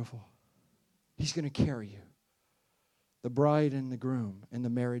 Isn't that beautiful? He's going to carry you. The bride and the groom in the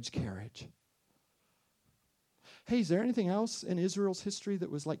marriage carriage. Hey, is there anything else in Israel's history that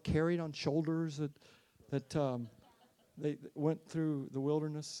was like carried on shoulders that they went through the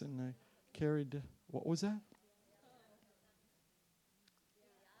wilderness and they carried, what was that?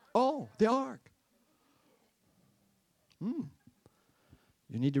 Oh, the ark. You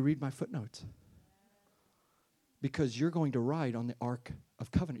need to read my footnotes. Because you're going to ride on the ark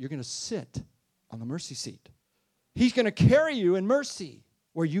of covenant. You're going to sit on the mercy seat. He's going to carry you in mercy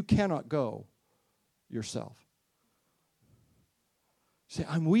where you cannot go yourself. You say,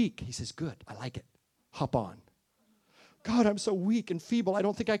 I'm weak. He says, good, I like it. Hop on. God, I'm so weak and feeble. I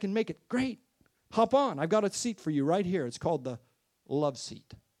don't think I can make it. Great. Hop on. I've got a seat for you right here. It's called the love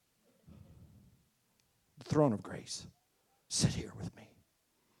seat. The throne of grace. Sit here with me.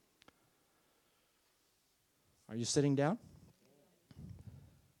 Are you sitting down?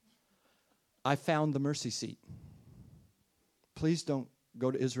 I found the mercy seat. Please don't go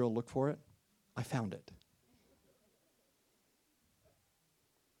to Israel, look for it. I found it.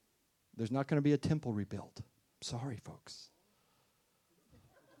 There's not going to be a temple rebuilt. Sorry, folks.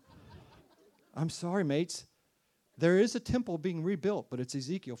 I'm sorry, mates. There is a temple being rebuilt, but it's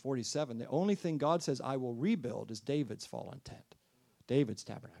Ezekiel 47. The only thing God says I will rebuild is David's fallen tent, David's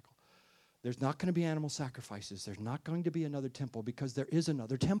tabernacle. There's not going to be animal sacrifices. There's not going to be another temple because there is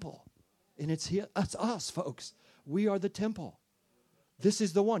another temple. And it's us, folks. We are the temple. This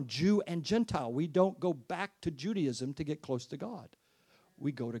is the one, Jew and Gentile. We don't go back to Judaism to get close to God.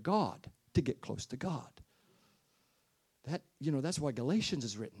 We go to God to get close to God. That's why Galatians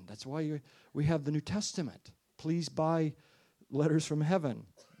is written. That's why we have the New Testament. Please buy letters from heaven.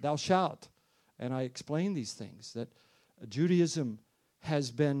 Thou shalt. And I explain these things that Judaism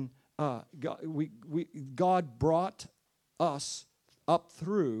has been, God brought us up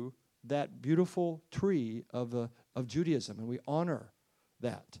through that beautiful tree of Judaism, and we honor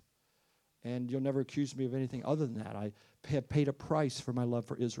that. And you'll never accuse me of anything other than that. I have paid a price for my love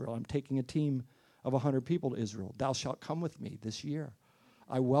for Israel. I'm taking a team of 100 people to Israel. Thou shalt come with me this year.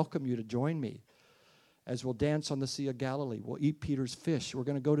 I welcome you to join me as we'll dance on the Sea of Galilee. We'll eat Peter's fish. We're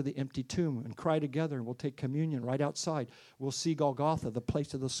going to go to the empty tomb and cry together, and we'll take communion right outside. We'll see Golgotha, the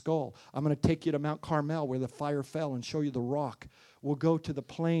place of the skull. I'm going to take you to Mount Carmel where the fire fell and show you the rock. We'll go to the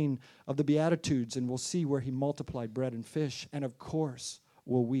plain of the Beatitudes, and we'll see where he multiplied bread and fish. And of course,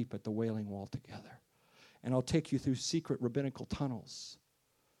 we'll weep at the Wailing Wall together. And I'll take you through secret rabbinical tunnels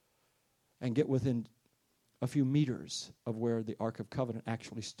and get within a few meters of where the Ark of Covenant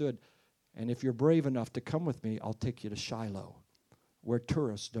actually stood. And if you're brave enough to come with me, I'll take you to Shiloh, where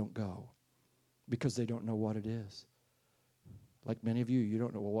tourists don't go because they don't know what it is. Like many of you, you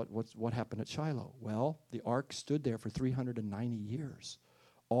don't know, well, what happened at Shiloh. Well, the Ark stood there for 390 years,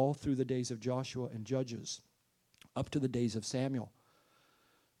 all through the days of Joshua and Judges, up to the days of Samuel,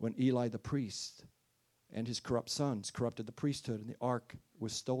 when Eli the priest and his corrupt sons corrupted the priesthood, and the Ark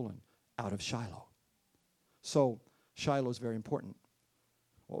was stolen out of Shiloh. So Shiloh is very important.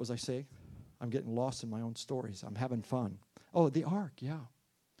 What was I saying? I'm getting lost in my own stories. I'm having fun. Oh, the Ark, yeah.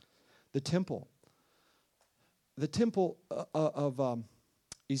 The temple. The temple of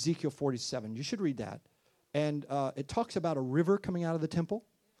Ezekiel 47. You should read that. And it talks about a river coming out of the temple.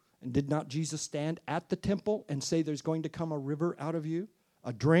 And did not Jesus stand at the temple and say there's going to come a river out of you?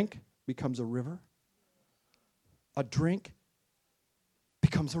 A drink becomes a river. A drink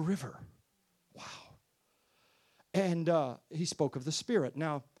becomes a river. Wow. And he spoke of the Spirit.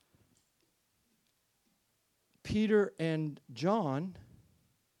 Now, Peter and John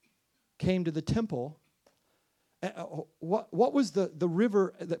came to the temple. What was the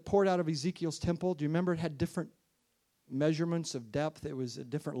river that poured out of Ezekiel's temple? Do you remember it had different measurements of depth? It was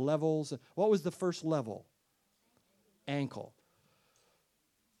at different levels. What was the first level? Ankle.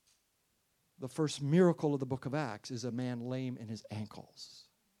 The first miracle of the book of Acts is a man lame in his ankles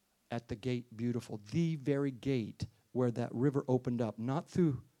at the gate beautiful, the very gate where that river opened up, not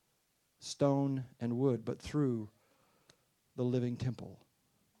through stone and wood, but through the living temple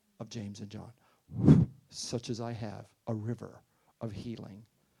of James and John. Such as I have, a river of healing.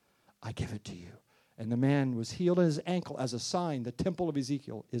 I give it to you. And the man was healed in his ankle as a sign. The temple of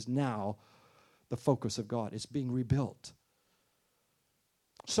Ezekiel is now the focus of God. It's being rebuilt.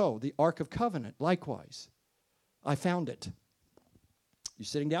 So, the Ark of Covenant, likewise, I found it. You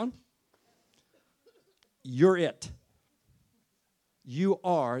sitting down? You're it. You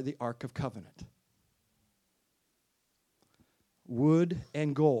are the Ark of Covenant. Wood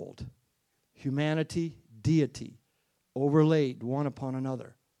and gold, humanity, deity, overlaid one upon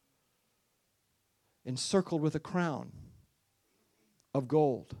another, encircled with a crown of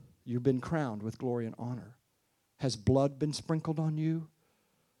gold. You've been crowned with glory and honor. Has blood been sprinkled on you?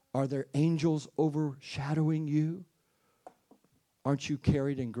 Are there angels overshadowing you? Aren't you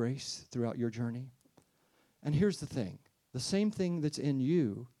carried in grace throughout your journey? And here's the thing. The same thing that's in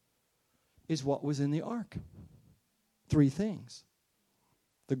you is what was in the ark. 3 things.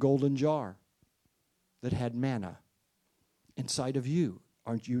 The golden jar that had manna inside of you.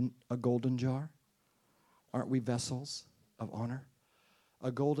 Aren't you a golden jar? Aren't we vessels of honor?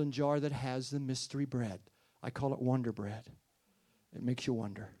 A golden jar that has the mystery bread. I call it wonder bread. It makes you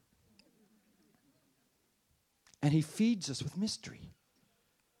wonder. And he feeds us with mystery.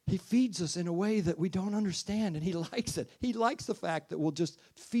 He feeds us in a way that we don't understand, and he likes it. He likes the fact that we'll just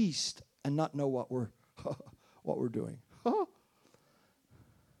feast and not know what we're doing.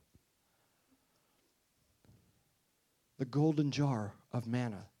 The golden jar of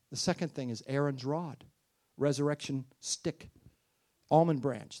manna. The second thing is Aaron's rod, resurrection stick, almond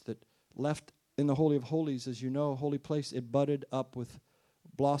branch that left in the Holy of Holies, as you know, holy place. It budded up with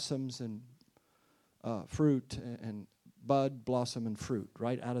blossoms and fruit and bud, blossom, and fruit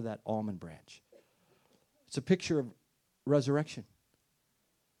right out of that almond branch. It's a picture of resurrection,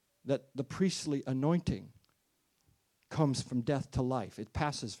 that the priestly anointing comes from death to life. It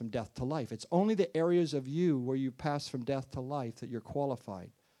passes from death to life. It's only the areas of you where you pass from death to life that you're qualified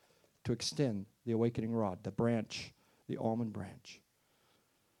to extend the awakening rod, the branch, the almond branch.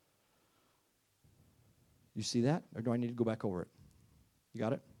 You see that? Or do I need to go back over it? You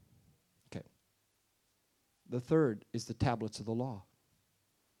got it? Okay. The third is the tablets of the law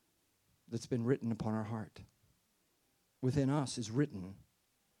that's been written upon our heart. Within us is written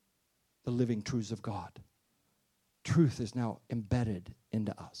the living truths of God. Truth is now embedded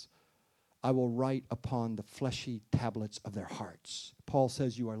into us. I will write upon the fleshy tablets of their hearts. Paul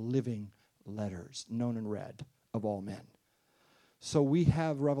says you are living letters, known and read of all men. So we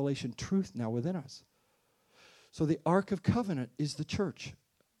have revelation truth now within us. So the Ark of Covenant is the church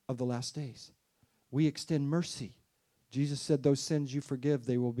of the last days. We extend mercy. Jesus said, those sins you forgive,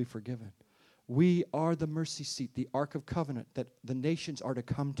 they will be forgiven. We are the mercy seat, the Ark of Covenant that the nations are to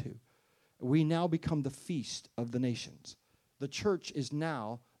come to. We now become the feast of the nations. The church is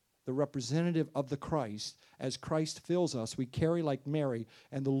now the representative of the Christ. As Christ fills us, we carry like Mary,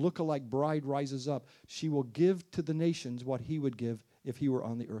 and the look-alike bride rises up. She will give to the nations what he would give if he were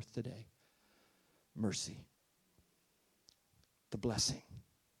on the earth today. Mercy. The blessing.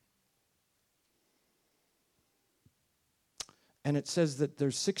 And it says that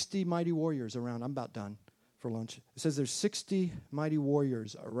there's 60 mighty warriors around. I'm about done for lunch. It says there's 60 mighty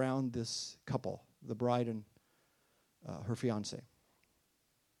warriors around this couple, the bride and her fiancé.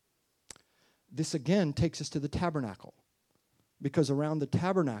 This again takes us to the tabernacle, because around the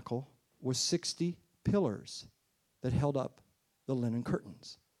tabernacle was 60 pillars that held up the linen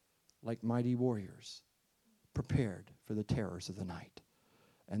curtains, like mighty warriors prepared for the terrors of the night.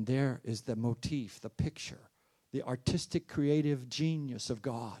 And there is the motif, the picture, the artistic creative genius of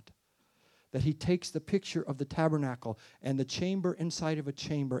God, that he takes the picture of the tabernacle and the chamber inside of a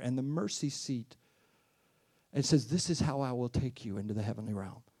chamber and the mercy seat and says, this is how I will take you into the heavenly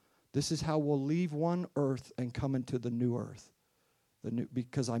realm. This is how we'll leave one earth and come into the new earth,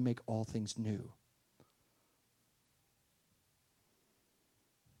 because I make all things new.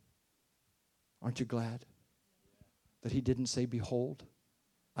 Aren't you glad that he didn't say, behold,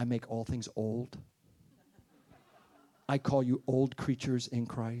 I make all things old? I call you old creatures in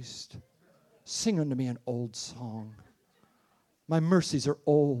Christ. Sing unto me an old song. My mercies are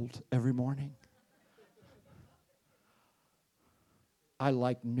old every morning. I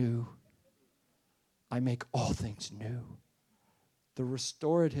like new. I make all things new. The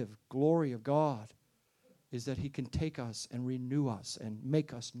restorative glory of God is that he can take us and renew us and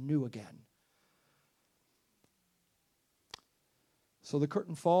make us new again. So the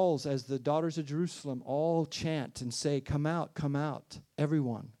curtain falls as the daughters of Jerusalem all chant and say, come out,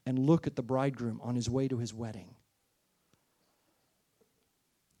 everyone, and look at the bridegroom on his way to his wedding.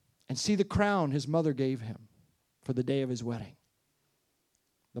 And see the crown his mother gave him for the day of his wedding.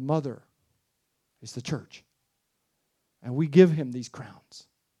 The mother is the church. And we give him these crowns.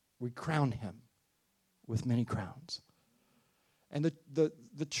 We crown him with many crowns. And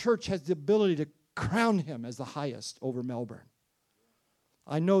the church has the ability to crown him as the highest over Melbourne.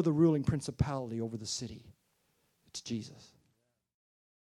 I know the ruling principality over the city. It's Jesus.